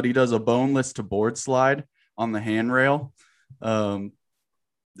 but he does a boneless to board slide on the handrail. And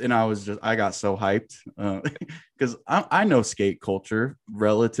I got so hyped because I know skate culture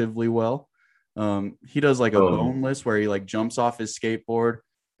relatively well. He does like a Um, boneless where he like jumps off his skateboard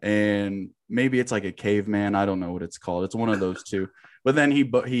and maybe it's like a caveman. I don't know what it's called. It's one of those two, But then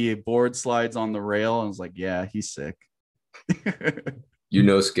he board slides on the rail and was like, yeah, he's sick. You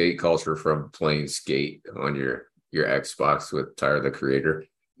know skate culture from playing skate on your Xbox with Tyler the Creator.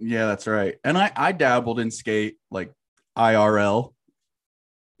 Yeah, that's right. And I dabbled in skate like IRL.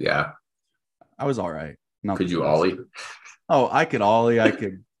 Yeah. I was all right. Not the Could you best. ollie? Oh, I could ollie.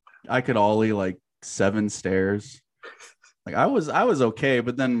 I could ollie like 7 stairs. Like I was okay,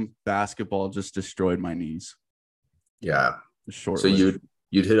 but then basketball just destroyed my knees. Yeah. Short So lived.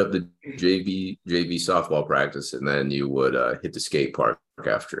 you'd hit up the JV softball practice and then you would hit the skate park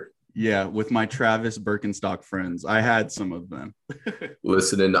after. Yeah, with my Travis Birkenstock friends. I had some of them.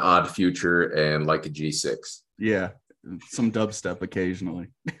 Listening to Odd Future and like a G6. Yeah, some dubstep occasionally.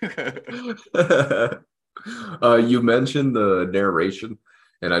 You mentioned the narration,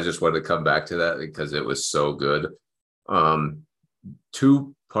 and I just wanted to come back to that because it was so good. Um,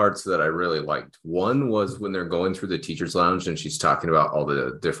 Two parts that I really liked. One was when they're going through the teachers' lounge and she's talking about all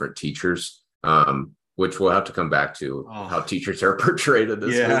the different teachers, which we'll have to come back to how Oh, teachers are portrayed in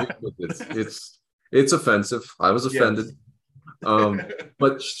this yeah. movie. It's offensive. I was offended. Yes.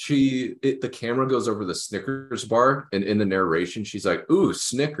 But the camera goes over the Snickers bar, and in the narration, she's like, "Ooh,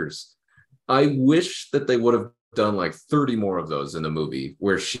 Snickers." I wish that they would have done like 30 more of those in the movie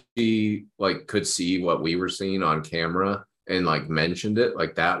where she like could see what we were seeing on camera and like mentioned it.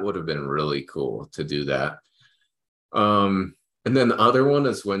 Like that would have been really cool to do that. And then the other one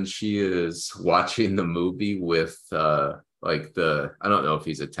is when she is watching the movie with like I don't know if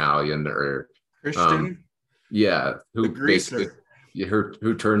he's Italian or um Christian, yeah, the who basically greaser.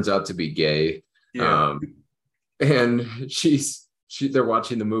 who turns out to be gay. Yeah. Um and they're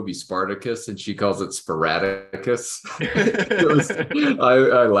watching the movie Spartacus and she calls it Sporadicus.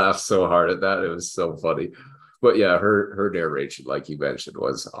 I laughed so hard at that. It was so funny. But yeah, her narration, like you mentioned,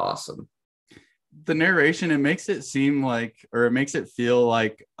 was awesome. The narration, it makes it seem like, or it makes it feel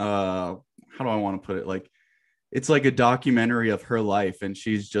like, how do I want to put it? Like it's like a documentary of her life, and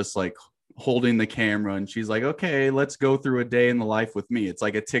she's just like holding the camera and she's like, okay, let's go through a day in the life with me. It's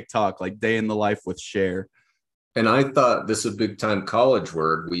like a TikTok, like day in the life with Cher. And I thought this is a big time college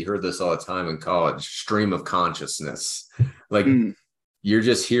word. We heard this all the time in college, stream of consciousness. Like Mm. you're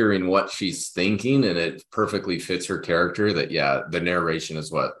just hearing what she's thinking and it perfectly fits her character. That yeah, the narration is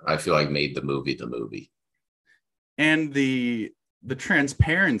what I feel like made the movie the movie. And the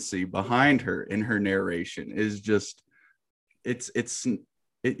transparency behind her in her narration is just,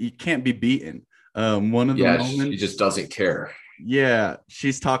 you can't be beaten. One of the Yeah, she moments, just doesn't care. yeah,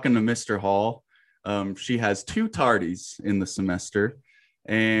 she's talking to Mr. Hall. She has 2 tardies in the semester,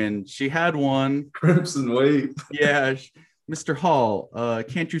 and she had one. Crimson Wave. Yeah, Mr. Hall,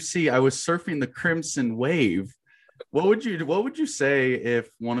 can't you see I was surfing the Crimson Wave? What would you say if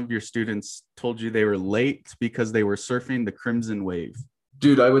one of your students told you they were late because they were surfing the Crimson Wave?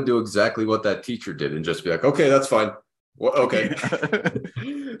 Dude, I would do exactly what that teacher did and just be like, okay, that's fine. Well, okay.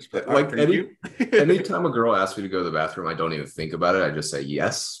 Like Thank you. anytime a girl asks me to go to the bathroom, I don't even think about it. I just say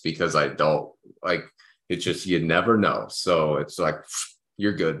yes because I don't like it's just you never know. So it's like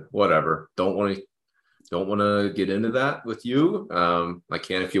you're good, whatever. Don't want to get into that with you. I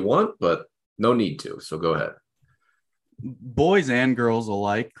can if you want, but no need to. So go ahead. Boys and girls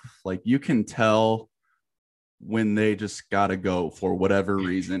alike, like you can tell when they just gotta go for whatever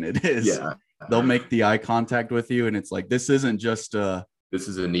reason it is. Yeah. They'll make the eye contact with you, and it's like this isn't just This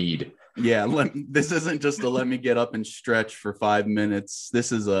is a need. yeah, this isn't just a let me get up and stretch for 5 minutes.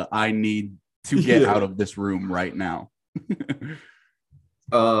 This is a I need to get Yeah. out of this room right now.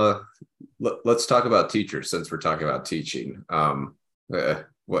 Uh, let's talk about teachers since we're talking about teaching.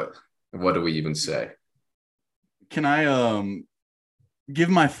 What do we even say? Can I give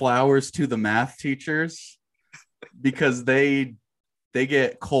my flowers to the math teachers because they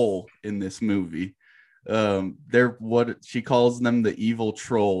get coal in this movie. They're what she calls them, the evil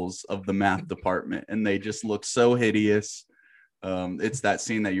trolls of the math department, and they just look so hideous. It's that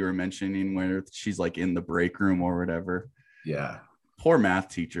scene that you were mentioning where she's like in the break room or whatever. Yeah. Poor math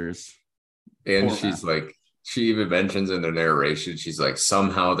teachers. And Poor she's math. like, she even mentions in the narration, she's like,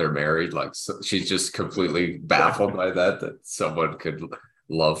 somehow they're married. Like, she's just completely baffled by that someone could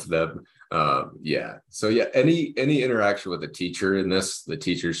love them. Yeah. So yeah, any interaction with a teacher in this, the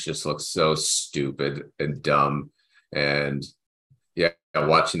teachers just look so stupid and dumb. And yeah,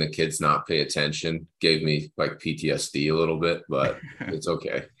 watching the kids not pay attention gave me like PTSD a little bit, but it's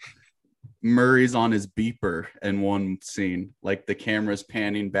okay. Murray's on his beeper in one scene, like the camera's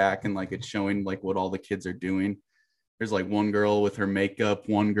panning back and like it's showing like what all the kids are doing. There's like one girl with her makeup,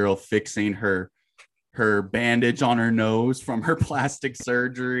 one girl fixing her her bandage on her nose from her plastic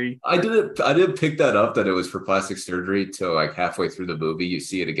surgery. I didn't pick that up that it was for plastic surgery till like halfway through the movie. You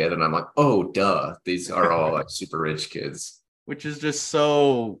see it again, and I'm like, oh, duh. These are all like super rich kids. Which is just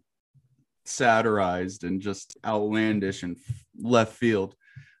so satirized and just outlandish and left field.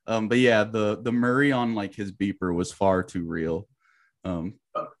 But yeah, the Murray on like his beeper was far too real. Um,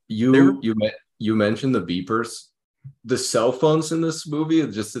 they were You mentioned the beepers. The cell phones in this movie,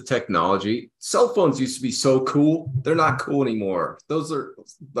 just the technology. Cell phones used to be so cool. They're not cool anymore. Those are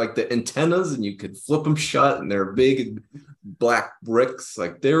like the antennas, and you could flip them shut, and they're big black bricks.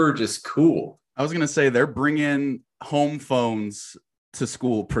 Like they were just cool. I was gonna say they're bringing home phones to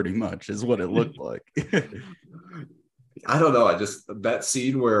school pretty much is what it looked like. I don't know. I just that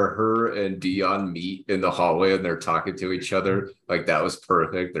scene where her and Dion meet in the hallway and they're talking to each other, like that was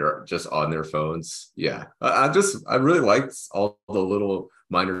perfect. They're just on their phones. Yeah. I really liked all the little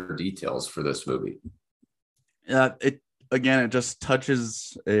minor details for this movie. It again, it just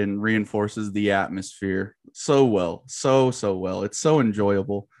touches and reinforces the atmosphere so well, so well. It's so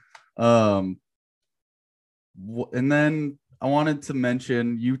enjoyable. Um, and then I wanted to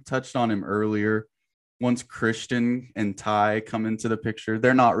mention you touched on him earlier. Once Christian and Ty come into the picture,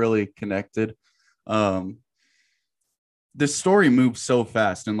 they're not really connected. Um, the story moves so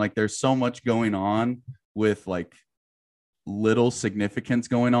fast, and like there's so much going on with like little significance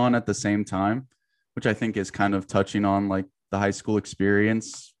going on at the same time, which I think is kind of touching on like the high school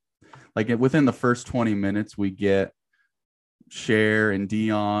experience. Like within the first 20 minutes, we get Cher and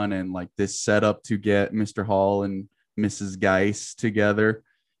Dion and like this setup to get Mr. Hall and Mrs. Geist together.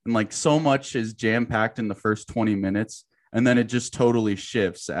 And like so much is jam packed in the first 20 minutes. And then it just totally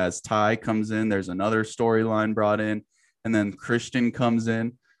shifts as Ty comes in. There's another storyline brought in. And then Christian comes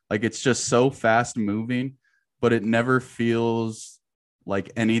in. Like it's just so fast moving, but it never feels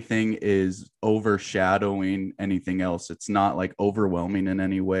like anything is overshadowing anything else. It's not like overwhelming in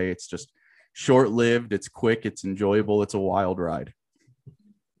any way. It's just short lived. It's quick. It's enjoyable. It's a wild ride.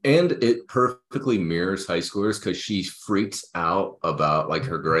 And it perfectly mirrors high schoolers because she freaks out about like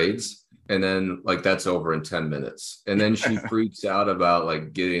her grades. And then like that's over in 10 minutes. And then she freaks out about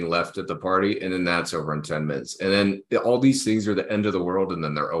like getting left at the party. And then that's over in 10 minutes. And then all these things are the end of the world, and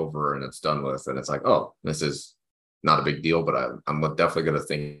then they're over and it's done with. And it's like, oh, this is not a big deal, but I'm definitely going to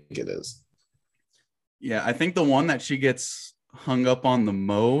think it is. Yeah, I think the one that she gets hung up on the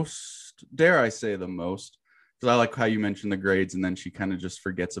most, dare I say the most, because I like how you mentioned the grades and then she kind of just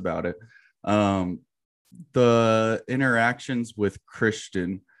forgets about it. The interactions with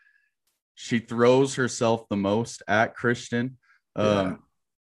Christian, she throws herself the most at Christian. Yeah.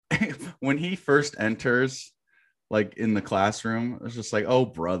 When he first enters, like in the classroom, it's just like, oh,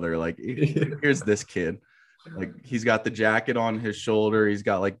 brother, like here's this kid. Like he's got the jacket on his shoulder. He's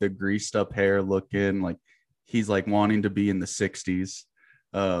got like the greased up hair looking like he's like wanting to be in the 60s.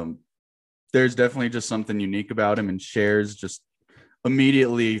 There's definitely just something unique about him, and Cher's just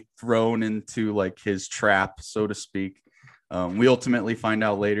immediately thrown into like his trap, so to speak. We ultimately find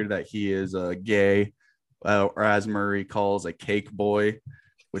out later that he is a gay, or as Murray calls a cake boy,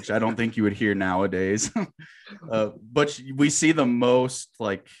 which I don't think you would hear nowadays. But we see the most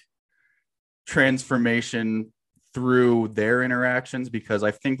like transformation through their interactions, because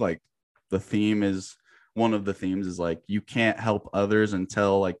I think like the theme is one of the themes is like you can't help others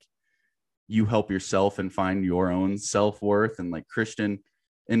until like you help yourself and find your own self-worth, and like Christian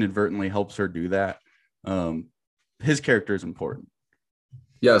inadvertently helps her do that. His character is important.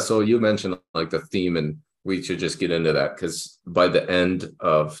 Yeah, so you mentioned like the theme, and we should just get into that because by the end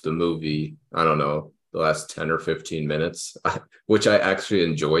of the movie, I don't know, the last 10 or 15 minutes, which I actually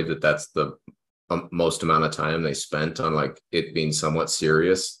enjoyed that that's the most amount of time they spent on like it being somewhat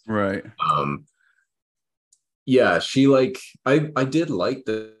serious. Right. Yeah, she like I did like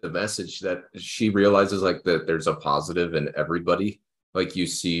the message that she realizes like that there's a positive in everybody. Like you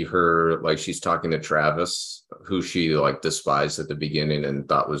see her like she's talking to Travis, who she like despised at the beginning and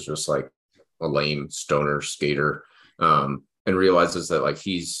thought was just like a lame stoner skater. And realizes that like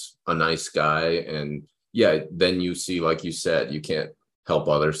he's a nice guy. And yeah, then you see, like you said, you can't help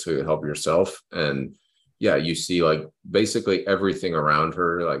others to help yourself. And yeah, you see like basically everything around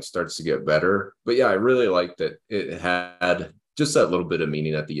her like starts to get better. But yeah, I really liked that it had just that little bit of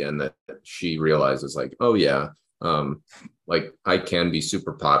meaning at the end that she realizes like, oh yeah, like I can be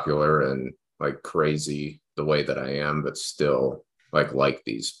super popular and like crazy the way that I am, but still like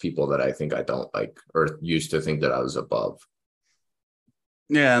these people that I think I don't like or used to think that I was above.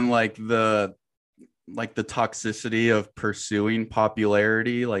 Yeah, and like the toxicity of pursuing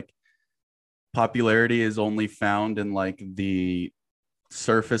popularity, like popularity is only found in like the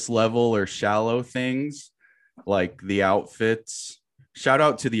surface level or shallow things like the outfits. Shout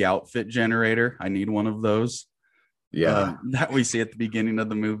out to the outfit generator. I need one of those Yeah. that we see at the beginning of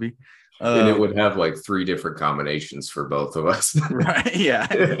the movie. And it would have like three different combinations for both of us. Right. Yeah.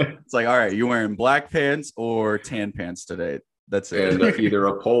 It's like, all right, you're wearing black pants or tan pants today. That's it. And either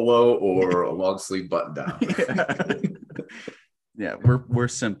a polo or a long sleeve button down. Yeah. Yeah, we're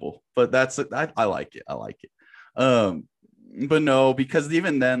simple, but I like it. I like it. But no, because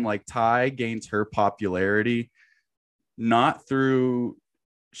even then, like Ty gains her popularity not through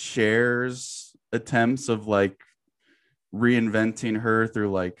Cher's attempts of like reinventing her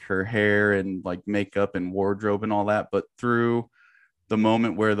through like her hair and like makeup and wardrobe and all that, but through the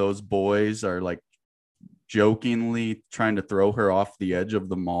moment where those boys are like jokingly trying to throw her off the edge of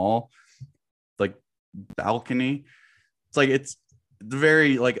the mall, like balcony. It's like it's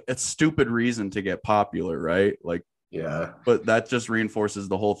very like a stupid reason to get popular, right? Like, Yeah. but that just reinforces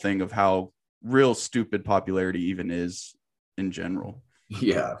the whole thing of how real stupid popularity even is in general.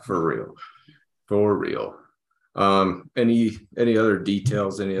 Yeah, for real. For real. Any other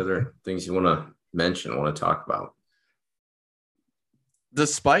details, any other things you want to mention, want to talk about?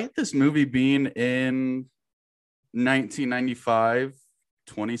 Despite this movie being in 1995,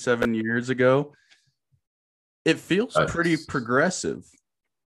 27 years ago, it feels pretty progressive.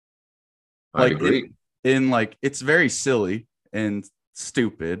 I Like agree. in like it's very silly and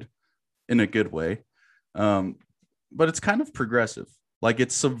stupid in a good way. Um, but it's kind of progressive. Like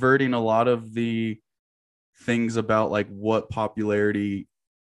it's subverting a lot of the things about like what popularity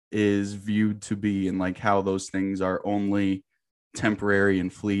is viewed to be and like how those things are only temporary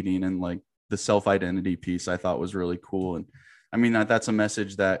and fleeting, and like the self-identity piece I thought was really cool. And I mean that's a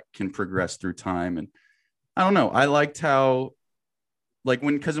message that can progress through time. And I don't know, I liked how like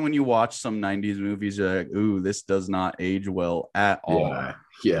when you watch some 90s movies you're like, ooh, this does not age well at all. Yeah.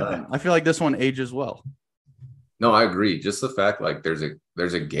 Yeah. I feel like this one ages well. No, I agree. Just the fact like there's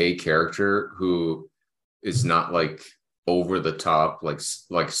a gay character who is not like over the top, like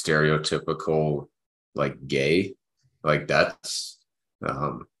stereotypical, like gay. Like that's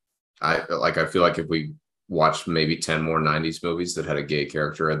I feel like if we watched maybe 10 more 90s movies that had a gay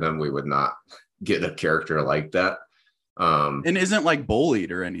character in them, we would not get a character like that. And isn't like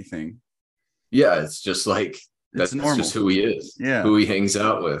bullied or anything. Yeah, it's just like It's that's normal. just who he is, Yeah. who he hangs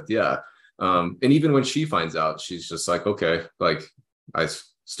out with. Yeah. And even when she finds out, she's just like, okay, like I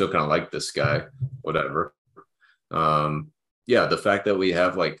still kind of like this guy, whatever. Yeah, the fact that we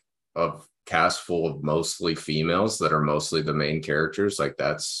have like a cast full of mostly females that are mostly the main characters, like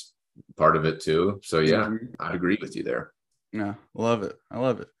that's part of it too. So yeah, Mhm. I'd agree with you there. Yeah, love it. I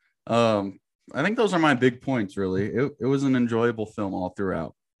love it. I think those are my big points, really. It was an enjoyable film all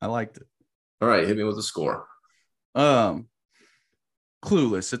throughout. I liked it. All right, hit me with a score. Um,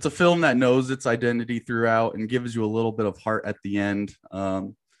 Clueless. It's a film that knows its identity throughout and gives you a little bit of heart at the end.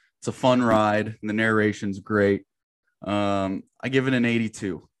 It's a fun ride. The narration's great. I give it an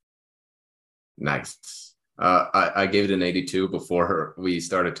 82. Nice. I gave it an 82 before we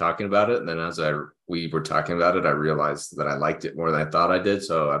started talking about it, and then as we were talking about it, I realized that I liked it more than I thought I did,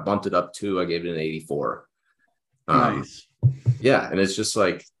 so I bumped it up to. I gave it an 84. Nice. Yeah, and it's just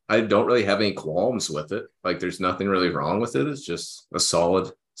like I don't really have any qualms with it. Like there's nothing really wrong with it. It's just a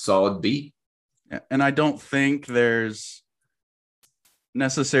solid beat. And I don't think there's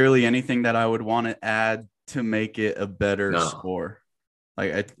necessarily anything that I would want to add to make it a better No. score.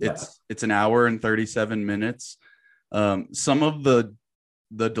 Like Yeah. it's an hour and 37 minutes. Some of the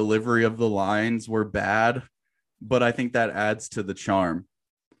delivery of the lines were bad, but I think that adds to the charm.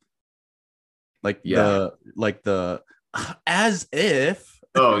 Like Yeah. the as if.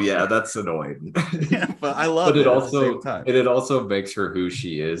 Oh yeah, that's annoying. Yeah, but I love But it at the same time. it also makes her who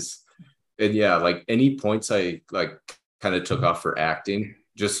she is. And yeah, like any points I like kind of took off for acting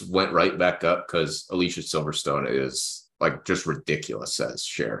just went right back up because Alicia Silverstone is like just ridiculous as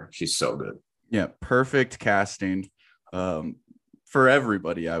Cher. She's so good. Yeah, perfect casting for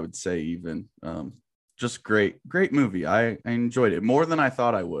everybody, I would say. Even just great movie. I enjoyed it more than I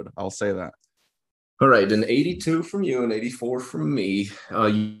thought I would. I'll say that. All right, an 82 from you and 84 from me.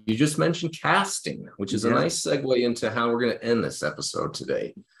 You just mentioned casting, which is a Yeah. nice segue into how we're going to end this episode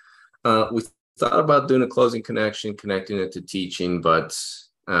today. We thought about doing a closing connection, connecting it to teaching, but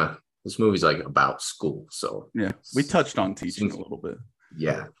this movie's like about school. So Yeah, we touched on teaching a little bit.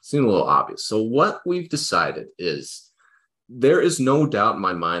 yeah, seemed a little obvious. So what we've decided is there is no doubt in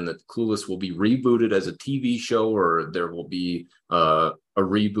my mind that Clueless will be rebooted as a TV show, or there will be a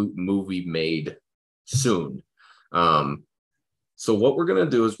reboot movie made soon. So what we're gonna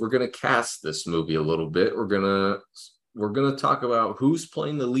do is we're gonna cast this movie a little bit. We're gonna we're going to talk about who's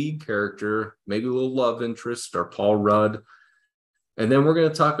playing the lead character, maybe a little love interest or Paul Rudd. And then we're going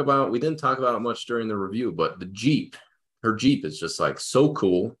to talk about, we didn't talk about it much during the review, but the Jeep, her Jeep is just like so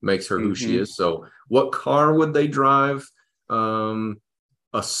cool, makes her who she is. So what car would they drive?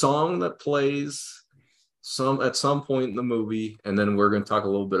 A song that plays at some point in the movie. And then we're going to talk a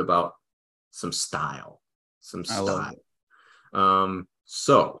little bit about some style, I love it.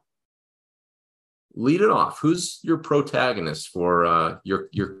 So lead it off. Who's your protagonist for your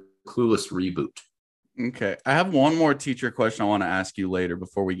Clueless reboot? Okay. I have one more teacher question I want to ask you later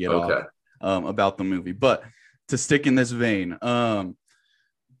before we get off about the movie. But to stick in this vein, up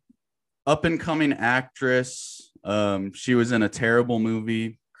and coming actress. She was in a terrible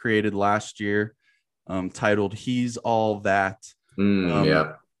movie created last year titled He's All That.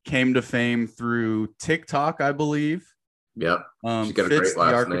 Yeah. Came to fame through TikTok, I believe. Yep. She's got a great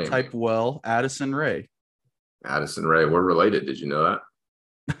last name. Archetype well, Addison Rae. Addison Rae. We're related. Did you know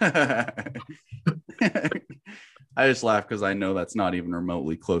that? I just laugh because I know that's not even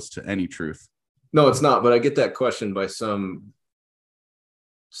remotely close to any truth. No, it's not. But I get that question by some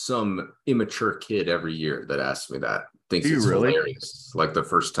immature kid every year that asks me that. Thinks it's really hilarious. Like the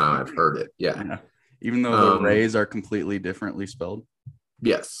first time I've heard it. Yeah. Even though the Rays are completely differently spelled.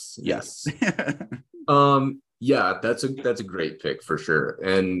 Yes. Yeah, that's a great pick for sure.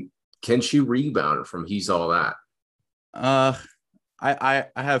 And can she rebound from He's All That? I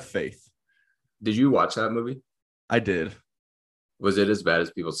have faith. Did you watch that movie? I did. Was it as bad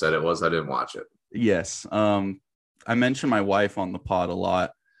as people said it was? I didn't watch it. Yes. I mentioned my wife on the pod a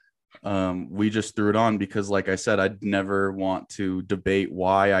lot. We just threw it on because, like I said, I'd never want to debate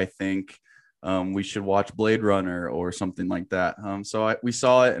why I think we should watch Blade Runner or something like that. So we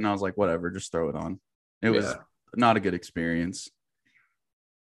saw it and I was like, whatever, just throw it on. It was not a good experience.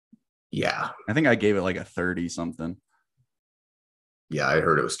 Yeah. I think I gave it like a 30 something. Yeah, I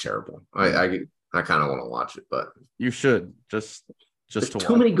heard it was terrible. I kind of want to watch it, but you should just there's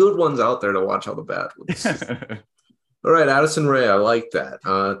too many good ones out there to watch all the bad ones. All right, Addison Rae, I like that.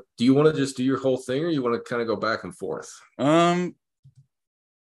 Do you want to just do your whole thing, or you want to kind of go back and forth?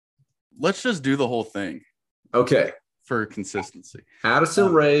 Let's just do the whole thing. Okay. For consistency.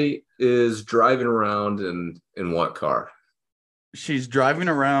 Addison Rae is driving around in what car? She's driving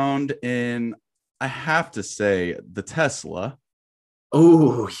around in, I have to say, the Tesla.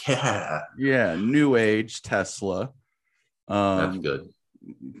 Oh, yeah. Yeah, new age Tesla. That's good.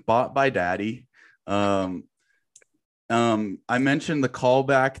 Bought by daddy. I mentioned the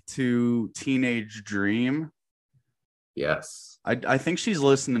callback to Teenage Dream. Yes. I think she's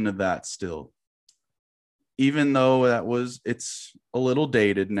listening to that still. Even though it's a little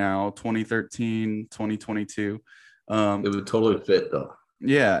dated now, 2013, 2022. It would totally fit though.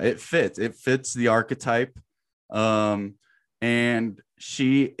 Yeah, it fits. It fits the archetype. And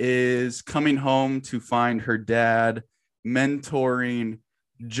she is coming home to find her dad mentoring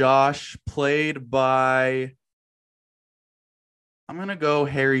Josh, played by, I'm going to go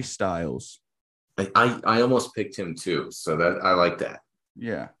Harry Styles. I almost picked him too. So that I like that.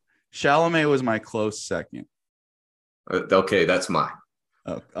 Yeah. Chalamet was my close second. Okay, that's mine.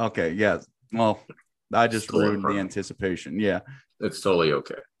 Oh, okay, yeah. Well, I just ruined the anticipation. Yeah. It's totally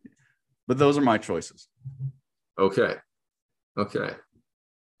okay. But those are my choices. Okay.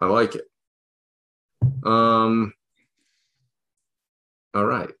 I like it. All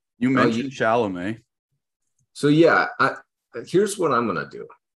right. You mentioned Chalamet. So yeah, here's what I'm gonna do.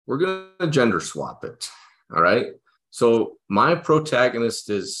 We're gonna gender swap it. All right. So my protagonist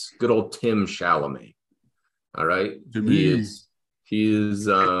is good old Tim Chalamet. All right. He is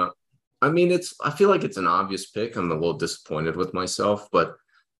I mean, I feel like it's an obvious pick. I'm a little disappointed with myself, but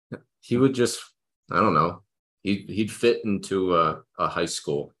he would just, I don't know. He'd fit into a high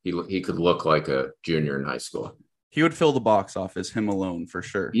school. He could look like a junior in high school. He would fill the box office, him alone, for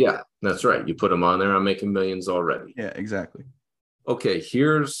sure. Yeah, that's right. You put him on there, I'm making millions already. Yeah, exactly. Okay,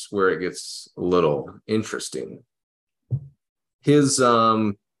 here's where it gets a little interesting. His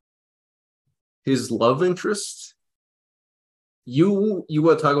love interest. You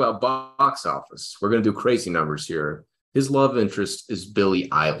want to talk about box office? We're gonna do crazy numbers here. His love interest is Billie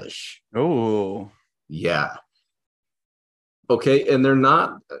Eilish. Oh, yeah. Okay, and they're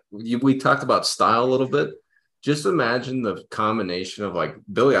not. We talked about style a little bit. Just imagine the combination of like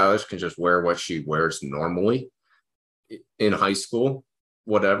Billie Eilish can just wear what she wears normally in high school,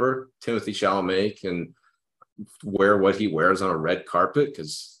 whatever. Timothy Chalamet can wear what he wears on a red carpet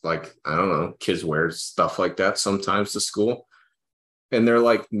because, like, I don't know, kids wear stuff like that sometimes to school. And they're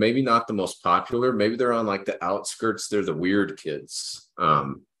like maybe not the most popular. Maybe they're on like the outskirts. They're the weird kids.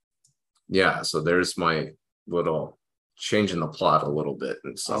 Yeah. So there's my little changing the plot a little bit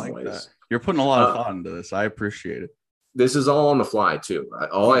in I some like that. ways. You're putting a lot of Uh, thought into this. I appreciate it. this is all on the fly too.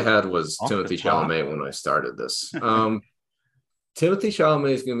 All I Ooh, had was off the Timothy top. Chalamet when I started this. Timothy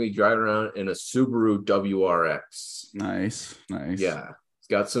Chalamet is going to be driving around in a Subaru WRX. Nice, nice. Yeah, it's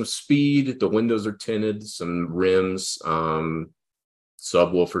got some speed. The windows are tinted, some rims, subwoofers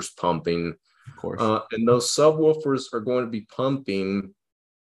pumping. Of course. And those subwoofers are going to be pumping.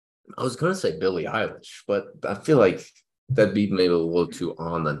 I was going to say Billie Eilish, but I feel like that'd be maybe a little too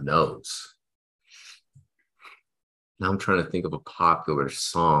on the nose. Now I'm trying to think of a popular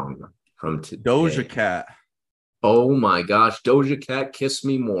song from Doja today. Cat. Oh my gosh, Doja Cat, Kiss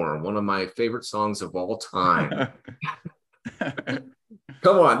Me More, one of my favorite songs of all time.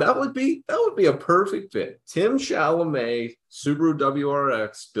 Come on, that would be a perfect fit. Tim Chalamet, Subaru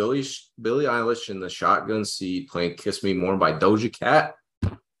WRX, Billie Eilish in the shotgun seat playing "Kiss Me More" by Doja Cat.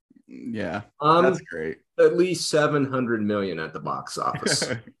 Yeah, that's great. At least 700 million at the box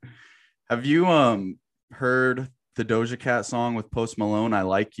office. Have you heard the Doja Cat song with Post Malone, "I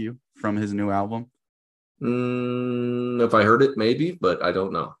Like You," from his new album? If I heard it, maybe, but I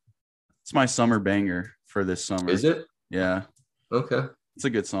don't know. It's my summer banger for this summer. Is it? Yeah, Okay. it's a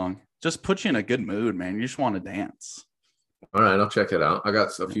good song. Just puts you in a good mood, man. You just want to dance. All right, I'll check it out. I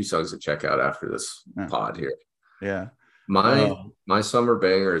got a few songs to check out after this Yeah. pod here. Yeah. My summer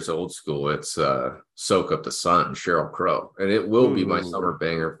banger is old school. It's "Soak Up the Sun," Sheryl Crow, and it will be my summer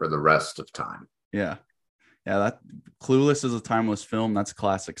banger for the rest of time. Yeah. Yeah, that Clueless is a timeless film. That's a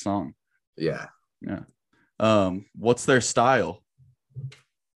classic song. Yeah. Yeah. What's their style?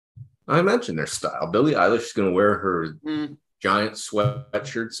 I mentioned their style. Billie Eilish is going to wear her giant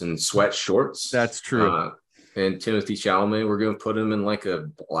sweatshirts and sweat shorts. That's true. And Timothy Chalamet, we're going to put him in like a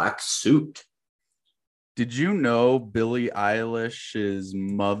black suit. Did you know Billie Eilish's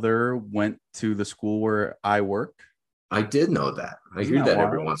mother went to the school where I work? I did know that. I Isn't hear that wild?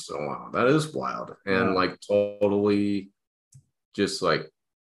 every once in a while. That is wild. And Yeah. like totally just like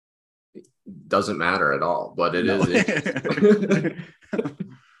doesn't matter at all, but it is interesting.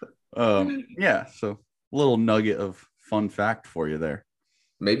 Yeah, so a little nugget of fun fact for you there.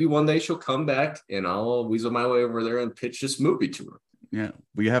 Maybe one day she'll come back and I'll weasel my way over there and pitch this movie to her. Yeah,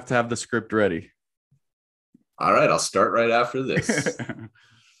 we have to have the script ready. All right, I'll start right after this.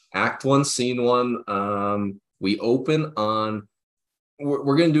 Act 1, Scene 1. We open on,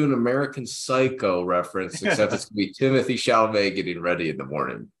 we're going to do an American Psycho reference, except it's going to be Timothy Chalamet getting ready in the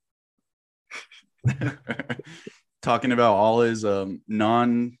morning. Talking about all his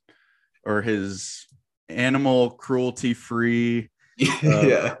his animal cruelty free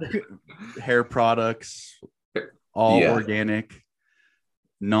hair products, all organic,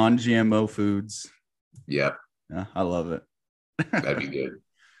 non-GMO foods. Yeah, I love it. That'd be good.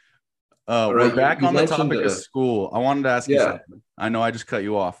 We're back on the topic of school. I wanted to ask you something. I know I just cut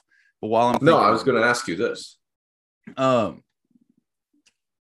you off, but while I'm I was going to ask you this.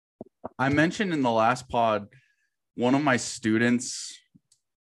 I mentioned in the last pod, one of my students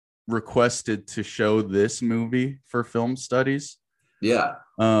requested to show this movie for film studies. Yeah.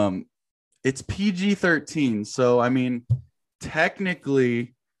 It's PG-13, so I mean,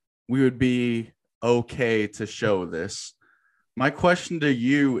 technically, we would be okay to show this. My question to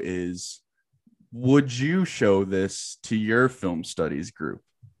you is, would you show this to your film studies group?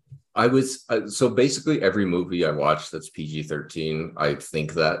 I was so basically every movie I watch that's PG-13, I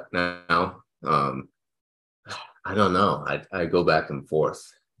think that now. I don't know. I go back and forth.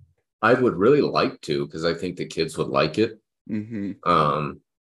 I would really like to because I think the kids would like it. Mm-hmm.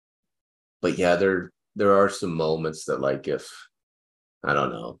 But yeah, there are some moments that, like, if I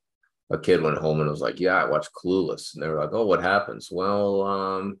don't know, a kid went home and was like, "Yeah, I watched Clueless," and they were like, "Oh, what happens?" Well,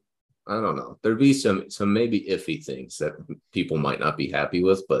 I don't know. There'd be some maybe iffy things that people might not be happy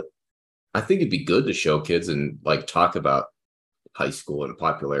with, but I think it'd be good to show kids and like talk about high school and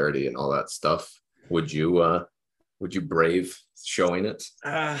popularity and all that stuff. Would you brave showing it?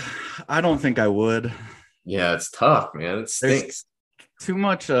 I don't think I would. Yeah, it's tough, man. It stinks. There's too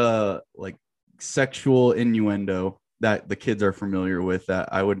much like sexual innuendo that the kids are familiar with that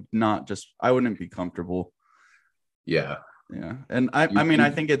I wouldn't be comfortable. Yeah. Yeah. And I mean, I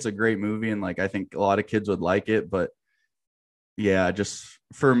think it's a great movie and like I think a lot of kids would like it, but yeah, just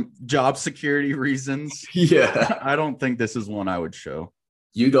for job security reasons. Yeah. I don't think this is one I would show.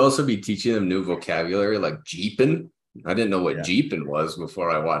 You'd also be teaching them new vocabulary like jeeping. I didn't know what jeeping was before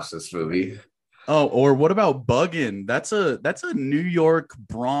I watched this movie. Oh, or what about bugging? That's a New York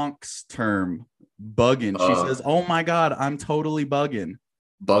Bronx term. Bugging. She says, "Oh my God, I'm totally bugging."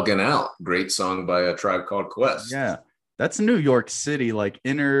 Bugging Out. Great song by A Tribe Called Quest. Yeah. That's New York City, like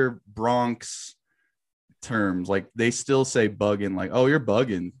inner Bronx terms. Like they still say bugging, like, oh, you're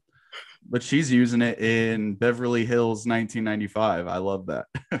bugging. But she's using it in Beverly Hills 1995. I love that.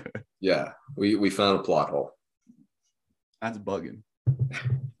 Yeah, we found a plot hole. That's bugging.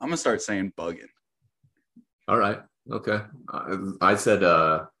 I'm gonna start saying bugging. All right. Okay. I said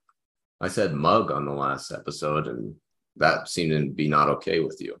mug on the last episode, and that seemed to be not okay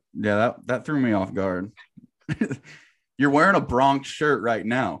with you. Yeah, that threw me off guard. You're wearing a Bronx shirt right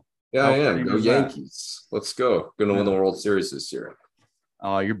now. Yeah, How I am. funny Go is that? Yankees. Let's go. Gonna win the World Series this year.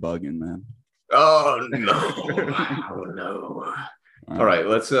 Oh, you're bugging, man. Oh no. Oh no. All right,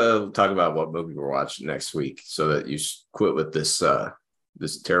 let's talk about what movie we're watching next week so that you quit with this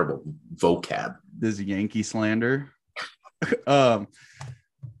this terrible vocab. This Yankee slander.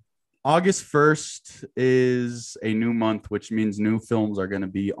 August 1st is a new month, which means new films are going to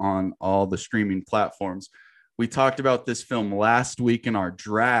be on all the streaming platforms. We talked about this film last week in our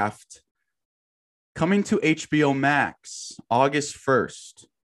draft. Coming to HBO Max, August 1st,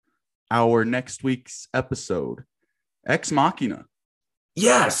 our next week's episode, Ex Machina.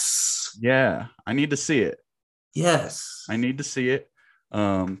 Yes. Yeah, I need to see it. Yes. I need to see it.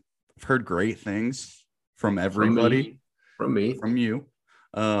 I've heard great things from everybody. From me. From you.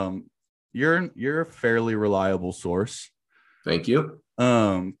 You're a fairly reliable source. Thank you.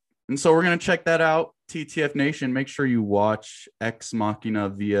 And so we're gonna check that out. TTF Nation, make sure you watch Ex Machina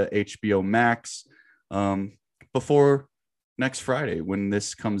via HBO Max before next Friday when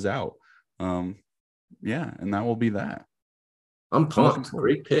this comes out. Yeah, and that will be that. I'm pumped.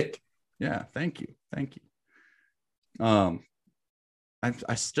 Great pick. Yeah, thank you. I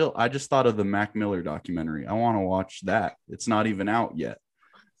just thought of the Mac Miller documentary. I want to watch that. It's not even out yet.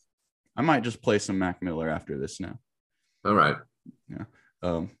 I might just play some Mac Miller after this now. All right. Yeah.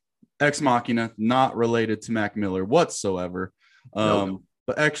 Ex Machina, not related to Mac Miller whatsoever. Nope.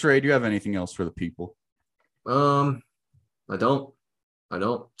 But X-Ray, do you have anything else for the people? I don't.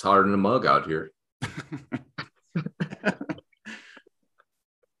 It's hard in a mug out here.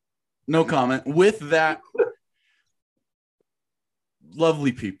 No comment. With that,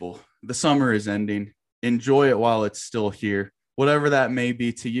 lovely people, the summer is ending. Enjoy it while it's still here, whatever that may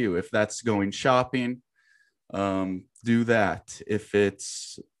be to you. If that's going shopping, do that. If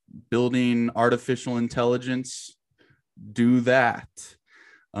it's building artificial intelligence, do that.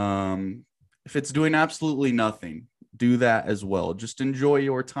 If it's doing absolutely nothing, do that as well. Just enjoy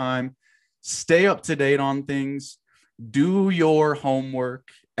your time. Stay up to date on things. Do your homework.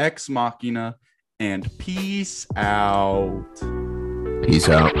 Ex Machina, and peace out. Peace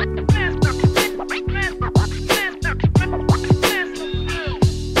out.